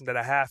bonus question that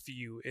I have for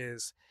you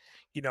is,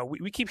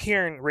 we keep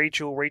hearing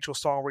Rachel's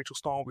song. We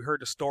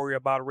heard the story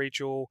about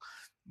Rachel.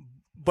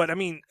 But I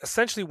mean,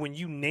 essentially, when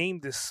you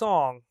named this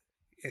song,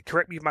 and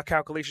correct me if my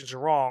calculations are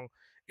wrong,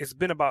 it's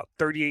been about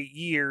 38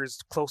 years,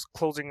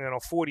 closing in on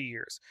 40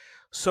 years.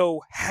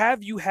 So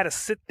have you had a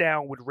sit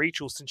down with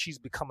Rachel since she's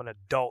become an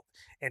adult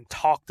and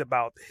talked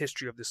about the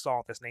history of this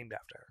song that's named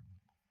after her?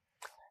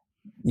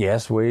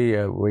 Yes, we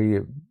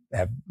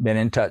have been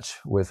in touch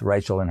with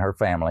Rachel and her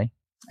family.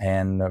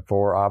 And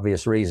for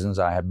obvious reasons,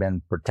 I have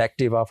been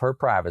protective of her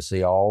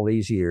privacy all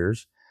these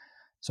years.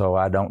 So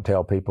I don't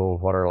tell people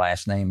what her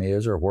last name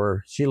is or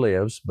where she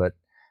lives, but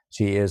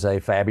she is a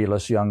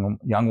fabulous young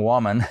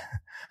woman,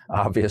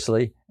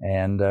 obviously.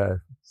 And I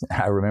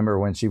remember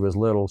when she was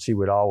little, she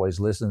would always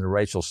listen to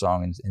Rachel's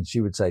song, and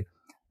she would say,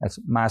 "That's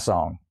my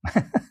song."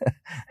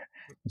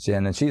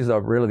 And she's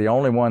really the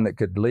only one that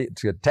could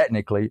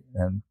technically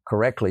and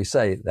correctly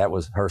say that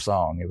was her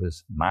song. It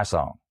was my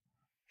song.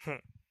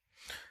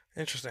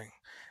 Interesting.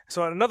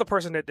 So another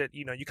person that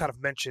you kind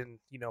of mentioned,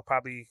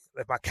 probably,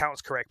 if my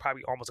count's correct,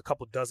 probably almost a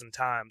couple dozen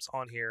times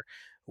on here,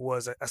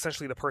 was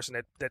essentially the person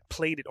that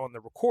played it on the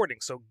recording.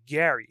 So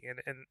Gary, and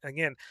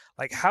again,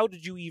 like, how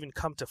did you even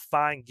come to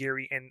find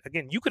Gary? And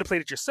again, you could have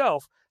played it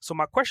yourself. So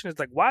my question is,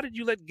 like, why did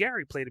you let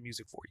Gary play the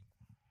music for you?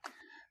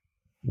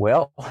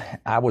 Well,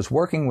 I was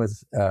working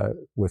with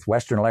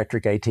Western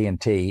Electric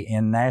AT&T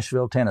in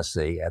Nashville,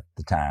 Tennessee at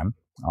the time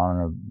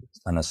on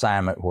an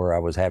assignment where I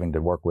was having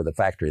to work with a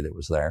factory that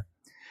was there.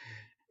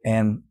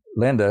 And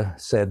Linda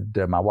said,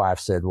 my wife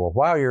said, well,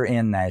 while you're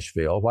in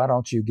Nashville, why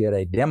don't you get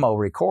a demo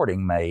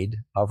recording made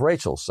of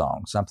Rachel's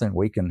song, something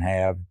we can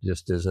have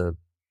just to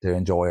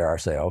enjoy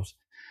ourselves.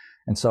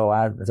 And so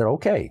I said,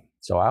 okay.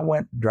 So I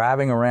went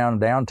driving around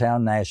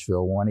downtown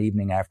Nashville one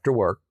evening after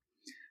work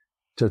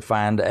to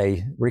find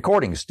a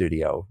recording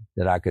studio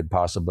that I could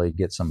possibly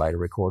get somebody to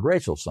record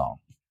Rachel's song.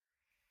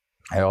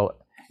 Well,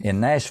 in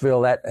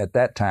Nashville at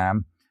that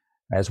time,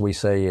 as we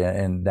say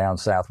in down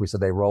south, we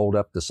said they rolled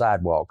up the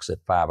sidewalks at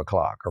 5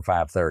 o'clock or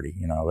 5:30.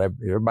 You know,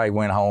 everybody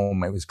went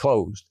home. It was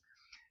closed.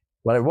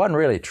 Well, it wasn't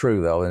really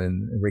true, though.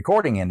 In the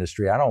recording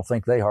industry, I don't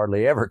think they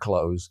hardly ever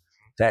close,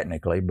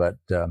 technically. But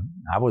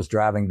I was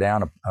driving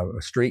down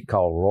a street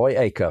called Roy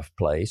Acuff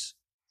Place,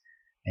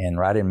 and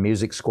right in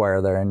Music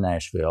Square there in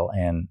Nashville.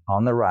 And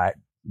on the right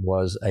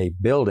was a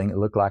building. It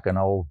looked like an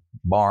old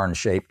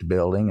barn-shaped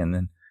building. And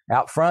then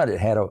out front, it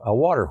had a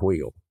water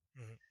wheel.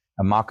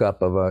 A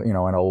mock-up of an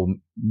old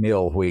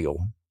mill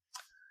wheel.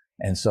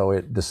 And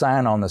so the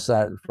sign on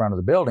the front of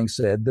the building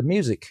said the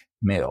music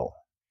mill.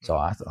 So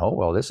I thought, oh,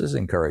 well, this is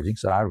encouraging.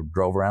 So I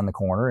drove around the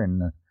corner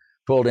and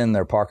pulled in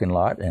their parking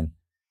lot, and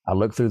I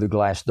looked through the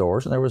glass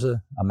doors, and there was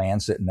a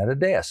man sitting at a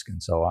desk.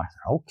 And so I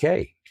thought,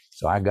 okay.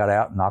 So I got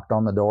out, knocked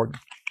on the door,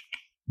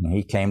 and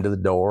he came to the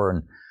door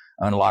and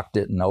unlocked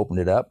it and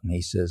opened it up. And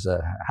he says,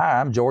 hi,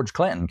 I'm George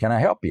Clinton. Can I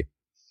help you?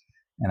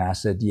 And I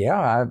said,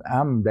 yeah,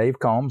 I'm Dave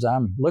Combs.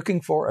 I'm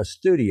looking for a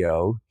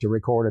studio to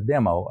record a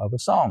demo of a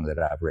song that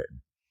I've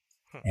written.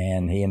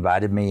 And he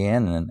invited me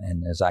in.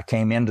 And as I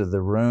came into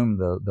the room,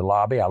 the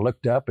lobby, I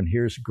looked up, and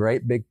here's a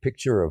great big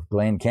picture of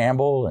Glenn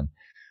Campbell and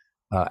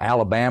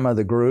Alabama,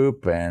 the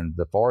group, and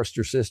the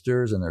Forrester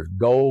Sisters. And there's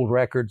gold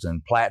records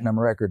and platinum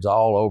records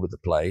all over the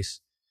place.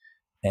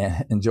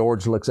 And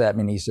George looks at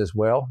me and he says,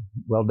 well,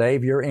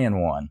 Dave, you're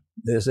in one.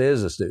 This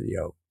is a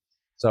studio.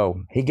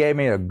 So he gave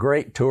me a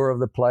great tour of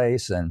the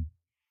place, and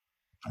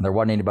there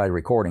wasn't anybody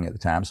recording at the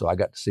time, so I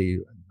got to see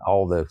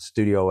all the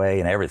Studio A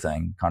and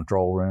everything,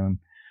 control room.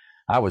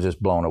 I was just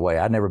blown away.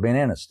 I'd never been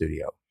in a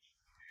studio.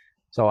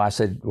 So I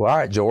said, well, all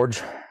right, George,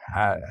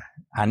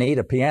 I need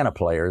a piano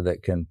player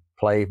that can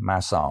play my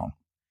song.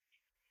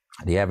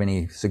 Do you have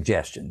any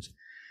suggestions?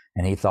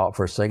 And he thought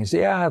for a second. He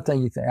said, yeah, I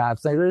think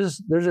there's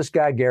this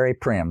guy, Gary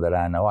Prim, that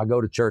I know. I go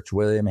to church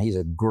with him. He's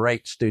a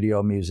great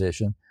studio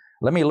musician.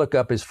 Let me look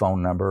up his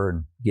phone number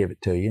and give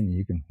it to you,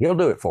 and he'll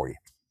do it for you.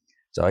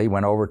 So he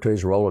went over to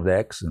his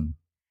Rolodex and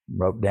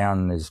wrote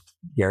down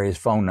Gary's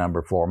phone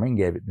number for me and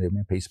gave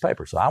me a piece of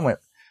paper. So I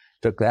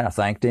took that, I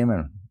thanked him,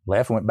 and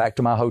left, went back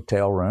to my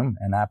hotel room,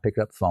 and I picked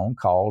up the phone,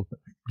 called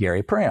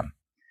Gary Prim,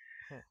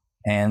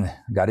 and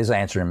got his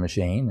answering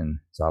machine. And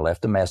so I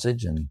left a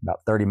message, and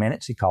about 30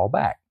 minutes, he called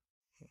back.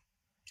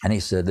 And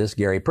he said, this is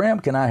Gary Prim,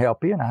 can I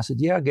help you? And I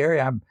said, yeah,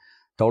 Gary, I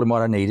told him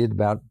what I needed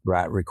about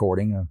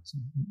recording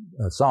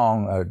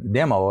a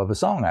demo of a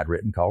song I'd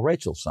written called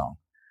Rachel's Song.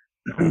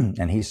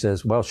 And he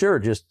says, well, sure,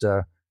 just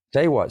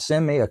tell you what,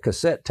 send me a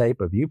cassette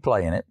tape of you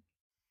playing it,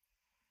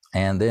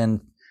 and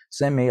then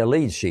send me a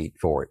lead sheet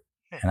for it.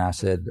 And I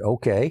said,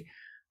 okay,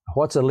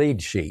 what's a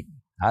lead sheet?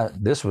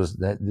 This was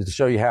to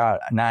show you how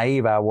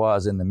naive I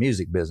was in the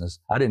music business.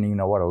 I didn't even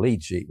know what a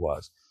lead sheet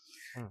was.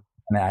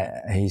 And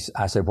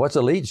I said, what's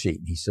a lead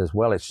sheet? He says,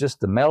 well, it's just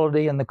the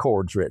melody and the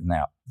chords written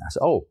out. I said,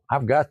 oh,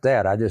 I've got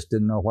that. I just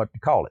didn't know what to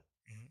call it.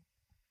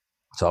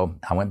 So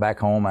I went back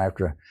home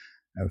after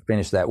I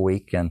finished that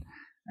week, and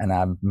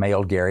I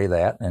mailed Gary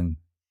that. And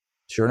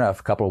sure enough,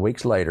 a couple of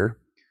weeks later,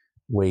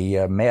 we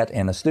met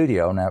in a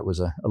studio. Now, it was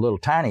a little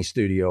tiny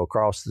studio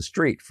across the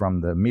street from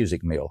the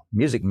Music Mill.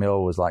 Music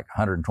Mill was like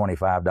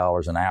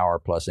 $125 an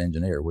hour plus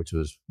engineer, which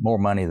was more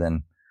money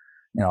than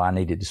I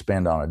needed to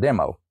spend on a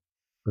demo.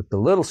 But the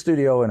little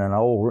studio in an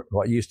old,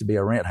 what used to be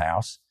a rent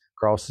house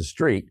across the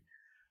street,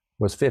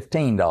 was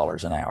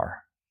 $15 an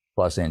hour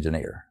plus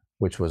engineer,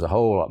 which was a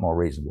whole lot more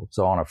reasonable.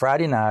 So on a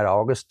Friday night,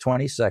 August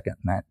 22nd,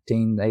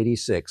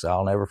 1986,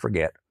 I'll never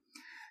forget,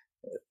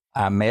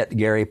 I met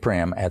Gary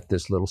Prim at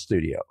this little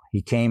studio.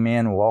 He came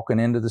in walking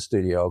into the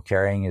studio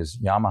carrying his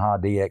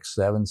Yamaha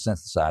DX7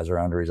 synthesizer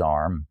under his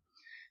arm,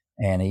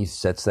 and he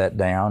sets that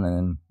down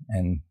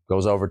and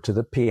goes over to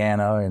the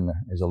piano, and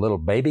there's a little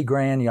baby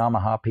grand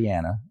Yamaha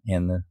piano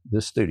in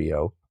the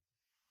studio,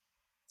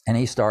 and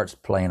he starts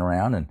playing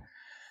around, and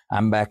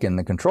I'm back in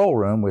the control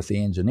room with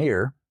the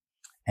engineer,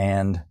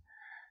 and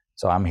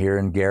so I'm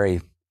hearing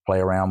Gary play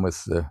around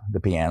with the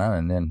piano,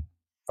 and then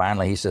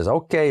finally he says,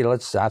 okay,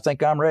 I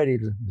think I'm ready.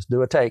 Let's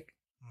do a take.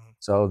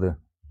 So the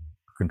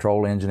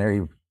control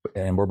engineer,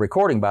 and we're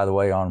recording, by the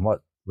way, on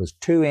what was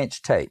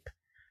 2-inch tape,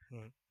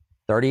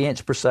 30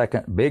 inch per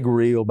second, big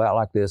reel about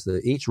like this.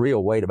 Each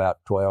reel weighed about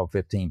 12,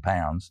 15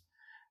 pounds,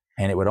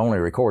 and it would only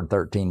record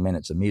 13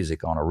 minutes of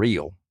music on a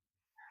reel.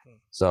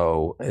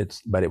 So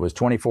but it was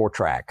 24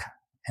 track.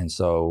 And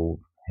so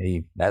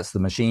that's the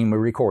machine we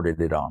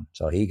recorded it on.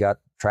 So he got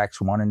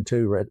tracks 1 and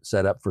 2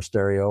 set up for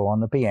stereo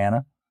on the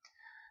piano.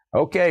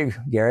 Okay,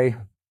 Gary,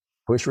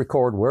 push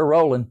record. We're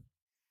rolling.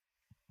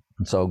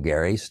 And so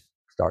Gary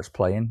starts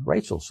playing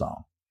Rachel's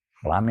Song.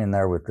 Well, I'm in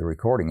there with the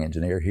recording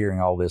engineer hearing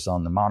all this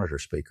on the monitor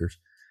speakers.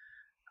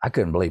 I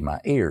couldn't believe my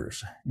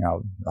ears. You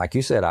know, like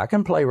you said, I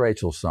can play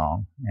Rachel's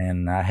song,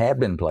 and I have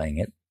been playing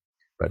it,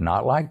 but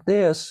not like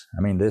this.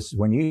 I mean, this,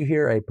 when you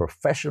hear a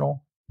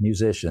professional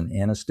musician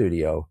in a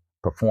studio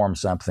perform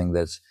something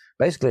that's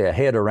basically a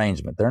head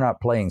arrangement, they're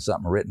not playing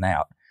something written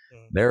out.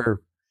 They're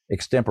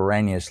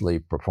extemporaneously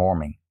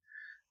performing,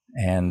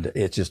 and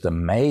it's just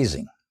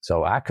amazing.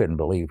 So I couldn't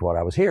believe what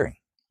I was hearing.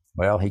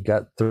 Well, he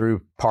got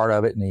through part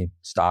of it, and he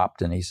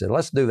stopped, and he said,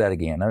 let's do that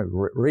again.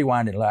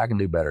 Rewind it. I can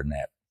do better than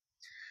that.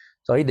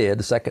 So he did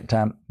the second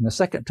time. And the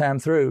second time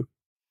through,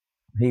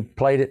 he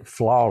played it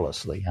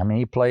flawlessly. I mean,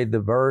 he played the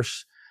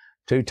verse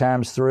 2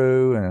 times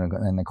through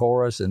and the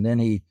chorus, and then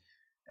he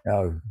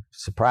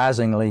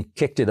surprisingly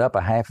kicked it up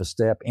a half a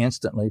step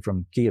instantly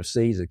from key of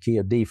C to key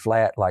of D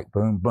flat, like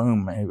boom,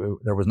 boom.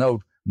 There was no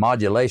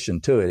modulation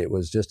to it. It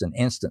was just an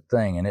instant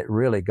thing, and it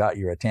really got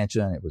your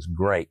attention. It was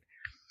great.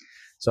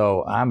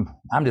 So I'm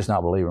just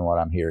not believing what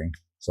I'm hearing.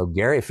 So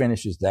Gary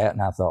finishes that,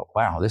 and I thought,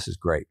 wow, this is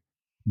great.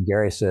 And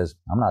Gary says,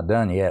 I'm not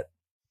done yet.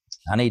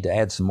 I need to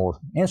add some more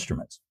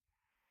instruments.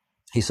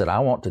 He said, I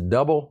want to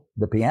double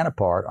the piano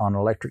part on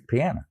electric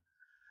piano.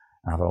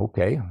 I thought,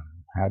 okay,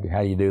 how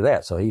do you do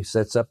that? So he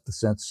sets up the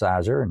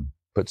synthesizer and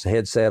puts the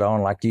headset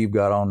on like you've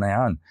got on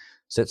now and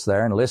sits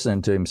there and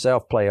listening to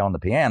himself play on the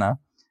piano.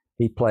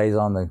 He plays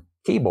on the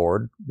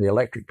keyboard, the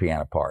electric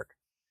piano part,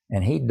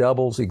 and he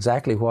doubles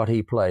exactly what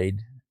he played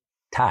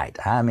tight.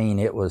 I mean,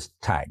 it was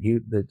tight.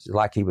 It's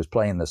like he was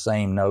playing the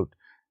same note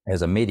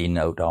as a MIDI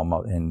note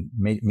almost in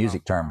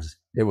music terms.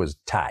 It was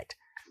tight.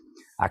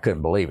 I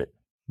couldn't believe it.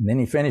 And then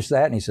he finished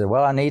that and he said,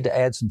 well, I need to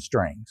add some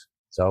strings.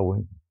 So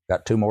we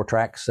got 2 more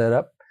tracks set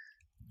up,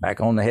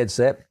 back on the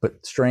headset,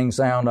 put the string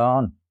sound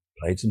on,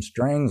 played some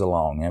strings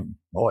along. And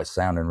boy, it's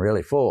sounding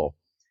really full.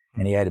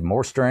 And he added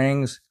more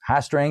strings, high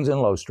strings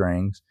and low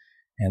strings.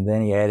 And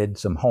then he added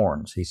some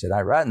horns. He said,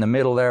 right in the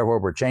middle there where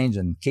we're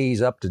changing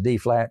keys up to D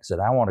flat, said,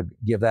 I want to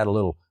give that a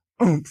little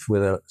oomph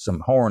with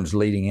some horns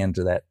leading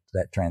into that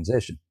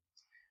transition,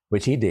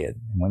 which he did.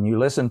 And when you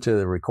listen to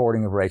the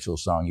recording of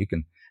Rachel's song, you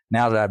can,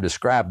 now that I've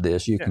described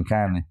this, you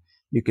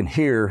can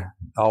hear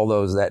all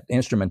that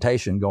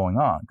instrumentation going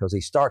on, because he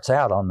starts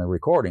out on the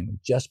recording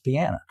with just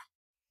piano.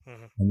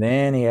 Mm-hmm. And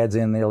then he adds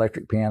in the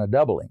electric piano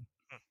doubling.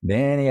 Mm-hmm.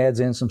 Then he adds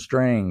in some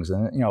strings,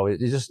 and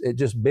it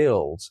just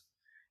builds.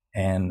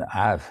 And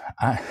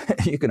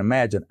you can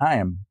imagine, I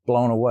am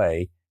blown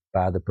away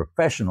by the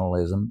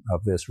professionalism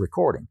of this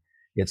recording.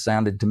 It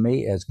sounded to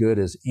me as good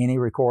as any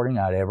recording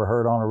I'd ever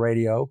heard on a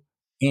radio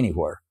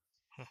anywhere.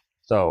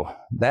 So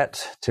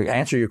that's to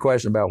answer your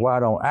question about why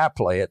don't I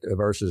play it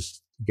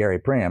versus Gary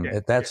Prim.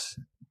 That's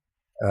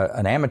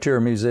an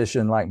amateur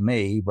musician like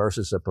me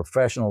versus a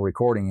professional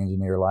recording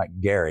engineer like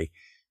Gary.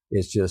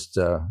 It's just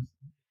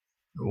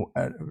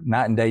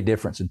night and day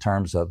difference in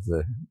terms of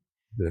the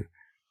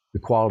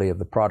quality of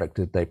the product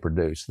that they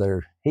produce.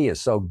 He is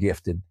so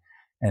gifted,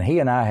 and he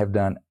and I have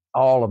done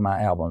all of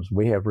my albums.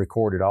 We have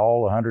recorded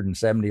all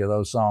 170 of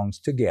those songs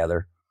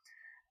together.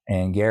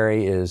 And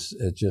Gary is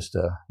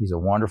he's a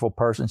wonderful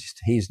person.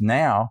 He's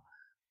now,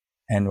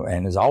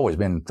 and has always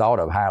been thought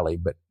of highly,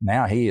 but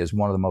now he is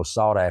one of the most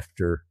sought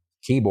after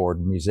keyboard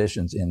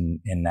musicians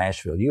in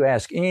Nashville. You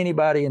ask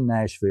anybody in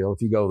Nashville,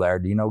 if you go there,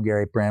 do you know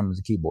Gary Prim as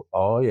a keyboard?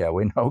 Oh yeah,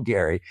 we know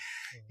Gary.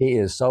 He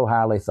is so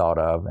highly thought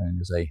of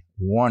and is a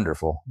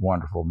wonderful,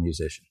 wonderful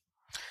musician.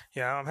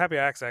 Yeah, I'm happy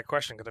I asked that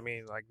question, because I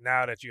mean, like,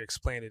 now that you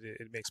explained it,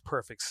 it makes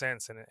perfect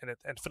sense.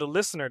 And for the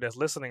listener that's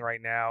listening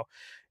right now,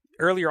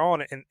 earlier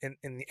on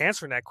in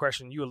answering that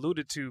question, you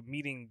alluded to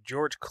meeting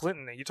George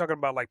Clinton, and you're talking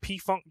about like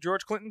P-Funk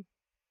George Clinton?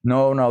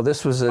 No,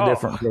 this was a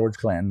different George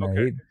Clinton.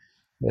 Okay.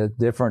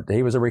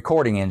 He was a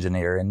recording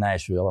engineer in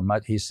Nashville.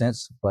 He's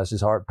since, bless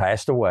his heart,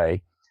 passed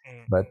away.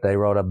 Mm-hmm. But they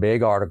wrote a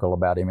big article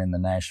about him in the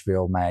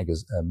Nashville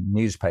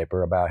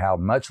newspaper about how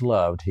much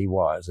loved he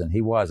was, and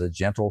he was a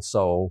gentle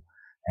soul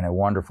and a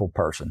wonderful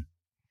person.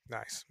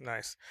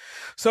 Nice.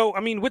 So, I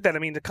mean, with that, I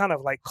mean, to kind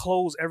of like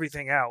close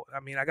everything out, I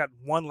mean, I got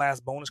one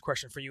last bonus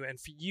question for you. And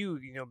for you,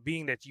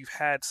 being that you've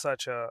had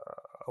such a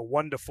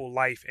wonderful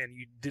life and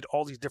you did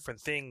all these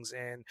different things,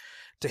 and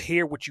to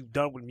hear what you've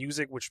done with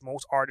music, which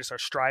most artists are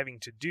striving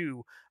to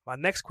do, my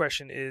next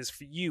question is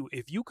for you: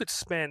 if you could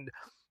spend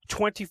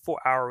 24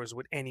 hours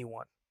with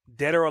anyone,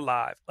 dead or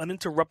alive,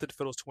 uninterrupted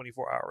for those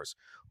 24 hours,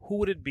 who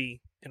would it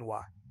be and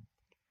why?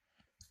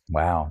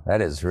 Wow,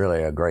 that is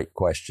really a great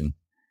question.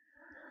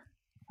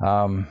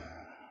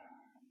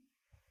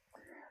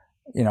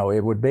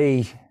 It would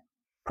be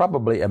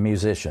probably a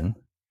musician,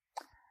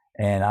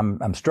 and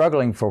I'm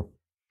struggling for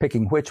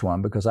picking which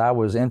one, because I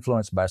was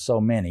influenced by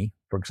so many.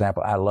 For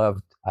example, I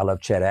love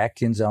Chet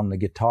Atkins on the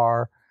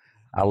guitar.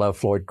 I love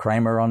Floyd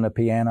Kramer on the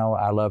piano.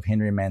 I love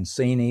Henry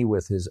Mancini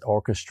with his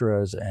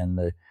orchestras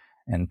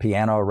and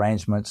piano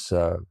arrangements.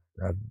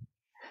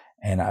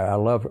 And I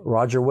love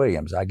Roger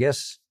Williams. I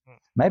guess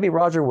maybe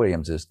Roger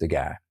Williams is the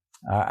guy.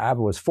 I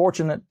was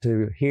fortunate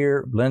to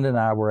hear, Linda and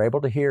I were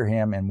able to hear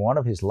him in one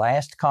of his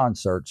last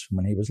concerts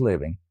when he was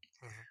living,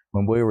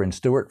 when we were in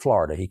Stuart,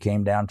 Florida. He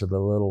came down to the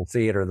little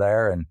theater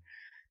there, and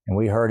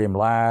we heard him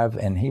live,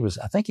 and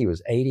I think he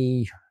was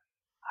 80,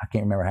 I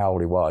can't remember how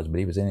old he was, but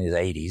he was in his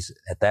 80s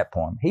at that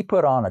point. He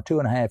put on a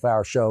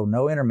 2.5-hour show,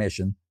 no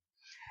intermission,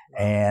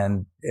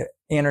 and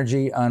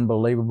energy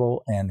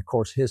unbelievable. And of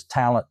course, his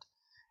talent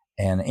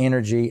and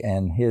energy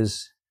and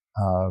his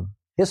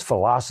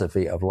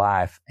philosophy of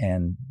life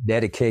and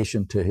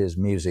dedication to his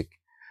music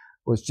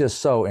was just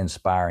so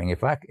inspiring.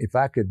 If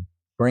I could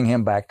bring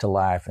him back to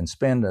life and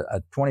spend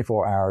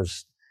 24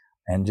 hours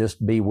and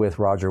just be with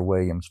Roger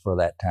Williams for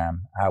that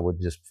time, I would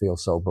just feel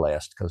so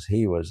blessed, because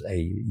he was a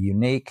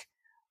unique,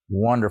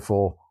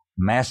 wonderful,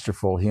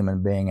 masterful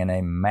human being and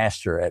a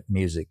master at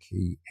music.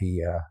 He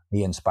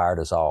inspired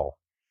us all.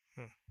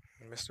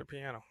 Mr.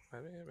 Piano.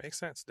 It makes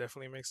sense.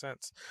 Definitely makes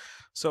sense.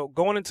 So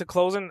going into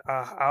closing,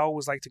 I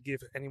always like to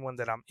give anyone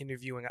that I'm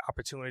interviewing an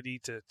opportunity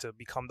to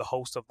become the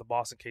host of the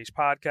Boss Uncaged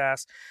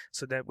podcast.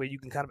 So that way you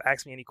can kind of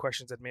ask me any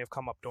questions that may have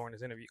come up during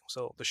this interview.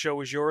 So the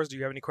show is yours. Do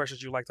you have any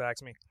questions you'd like to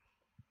ask me?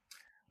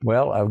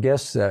 Well, I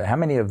guess, how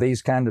many of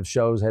these kind of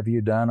shows have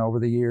you done over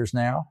the years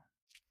now?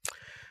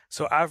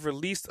 So I've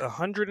released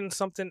 100 and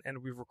something,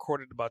 and we've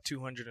recorded about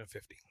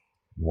 250.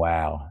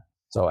 Wow.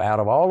 So out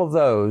of all of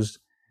those,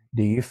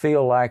 do you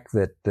feel like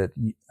that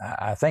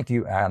I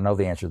know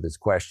the answer to this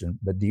question,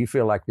 but do you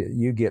feel like that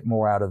you get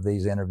more out of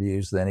these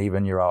interviews than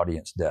even your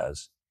audience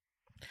does?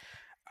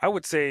 I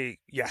would say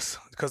yes,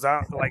 because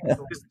I like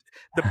the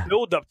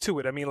build up to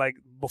it. I mean, like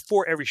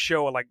before every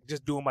show, like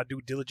just doing my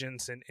due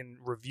diligence and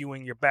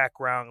reviewing your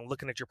background and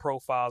looking at your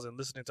profiles and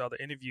listening to other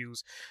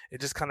interviews,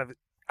 it just kind of,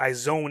 I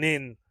zone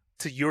in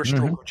to your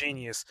stroke of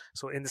genius.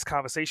 So in this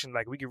conversation,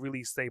 like we could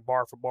really stay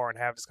bar for bar and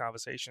have this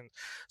conversation.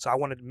 So I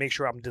wanted to make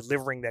sure I'm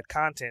delivering that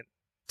content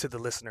to the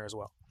listener as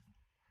well.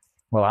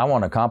 Well, I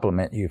want to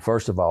compliment you.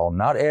 First of all,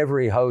 not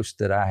every host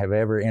that I have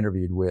ever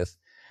interviewed with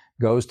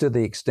goes to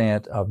the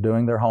extent of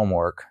doing their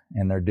homework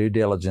and their due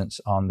diligence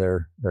on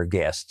their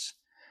guests.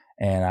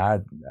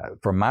 And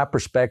from my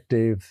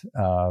perspective,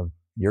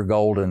 you're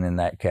golden in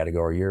that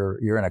category.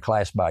 You're in a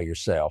class by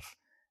yourself.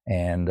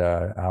 And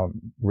I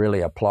really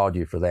applaud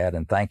you for that.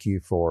 And thank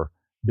you for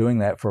doing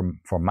that for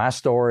my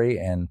story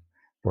and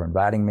for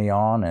inviting me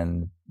on.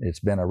 And it's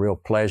been a real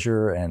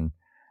pleasure. And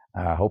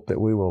I hope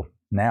that we will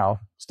now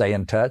stay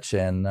in touch.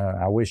 And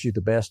I wish you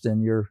the best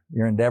in your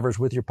endeavors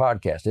with your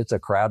podcast. It's a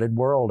crowded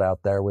world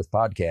out there with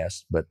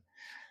podcasts, but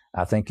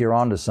I think you're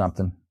onto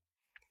something.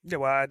 Yeah,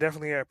 well, I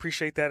definitely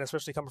appreciate that,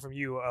 especially coming from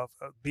you. Of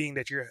being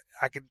that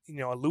I could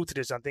allude to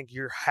this. I think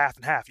you're half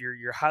and half.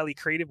 You're highly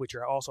creative, but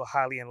you're also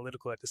highly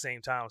analytical at the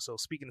same time. So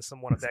speaking to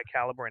someone of that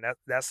caliber, and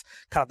that's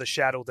kind of the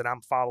shadow that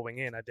I'm following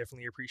in. I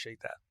definitely appreciate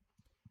that.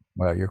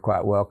 Well, you're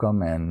quite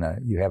welcome, and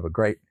you have a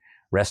great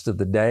rest of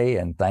the day.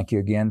 And thank you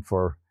again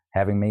for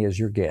having me as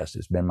your guest.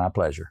 It's been my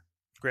pleasure.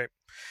 Great.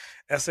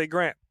 S.A.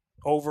 Grant,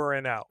 over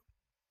and out.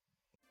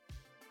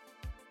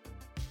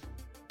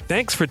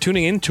 Thanks for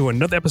tuning in to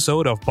another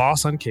episode of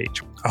Boss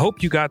Uncaged. I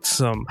hope you got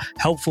some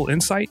helpful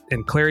insight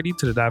and clarity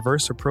to the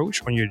diverse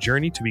approach on your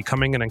journey to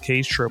becoming an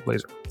uncaged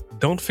trailblazer.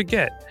 Don't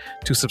forget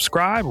to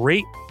subscribe,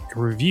 rate,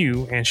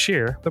 review, and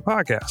share the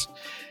podcast.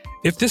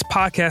 If this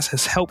podcast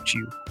has helped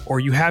you or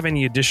you have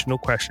any additional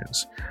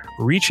questions,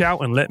 reach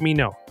out and let me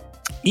know.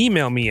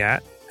 Email me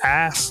at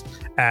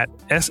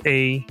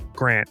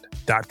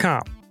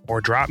ask@sagrant.com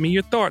or drop me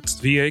your thoughts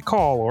via a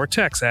call or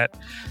text at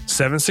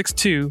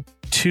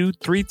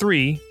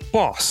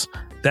 762-233-BOSS.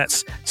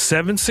 That's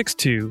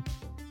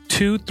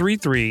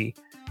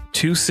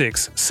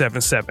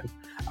 762-233-2677.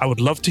 I would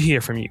love to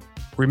hear from you.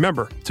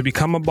 Remember, to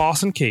become a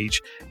boss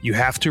uncaged, you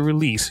have to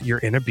release your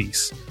inner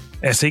beast.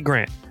 S.A.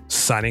 Grant,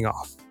 signing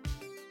off.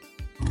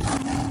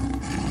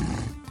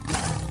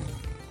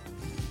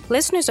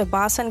 Listeners of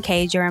Boss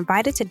Uncaged are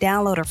invited to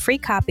download a free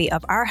copy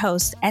of our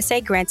host, S.A.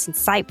 Grant's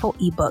insightful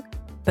ebook,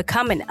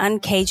 Become an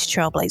Uncaged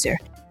Trailblazer.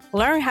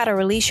 Learn how to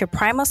release your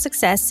primal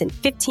success in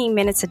 15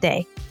 minutes a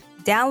day.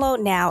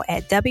 Download now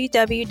at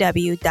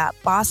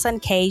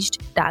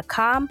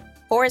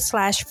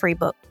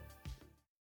www.bossuncaged.com/freebook.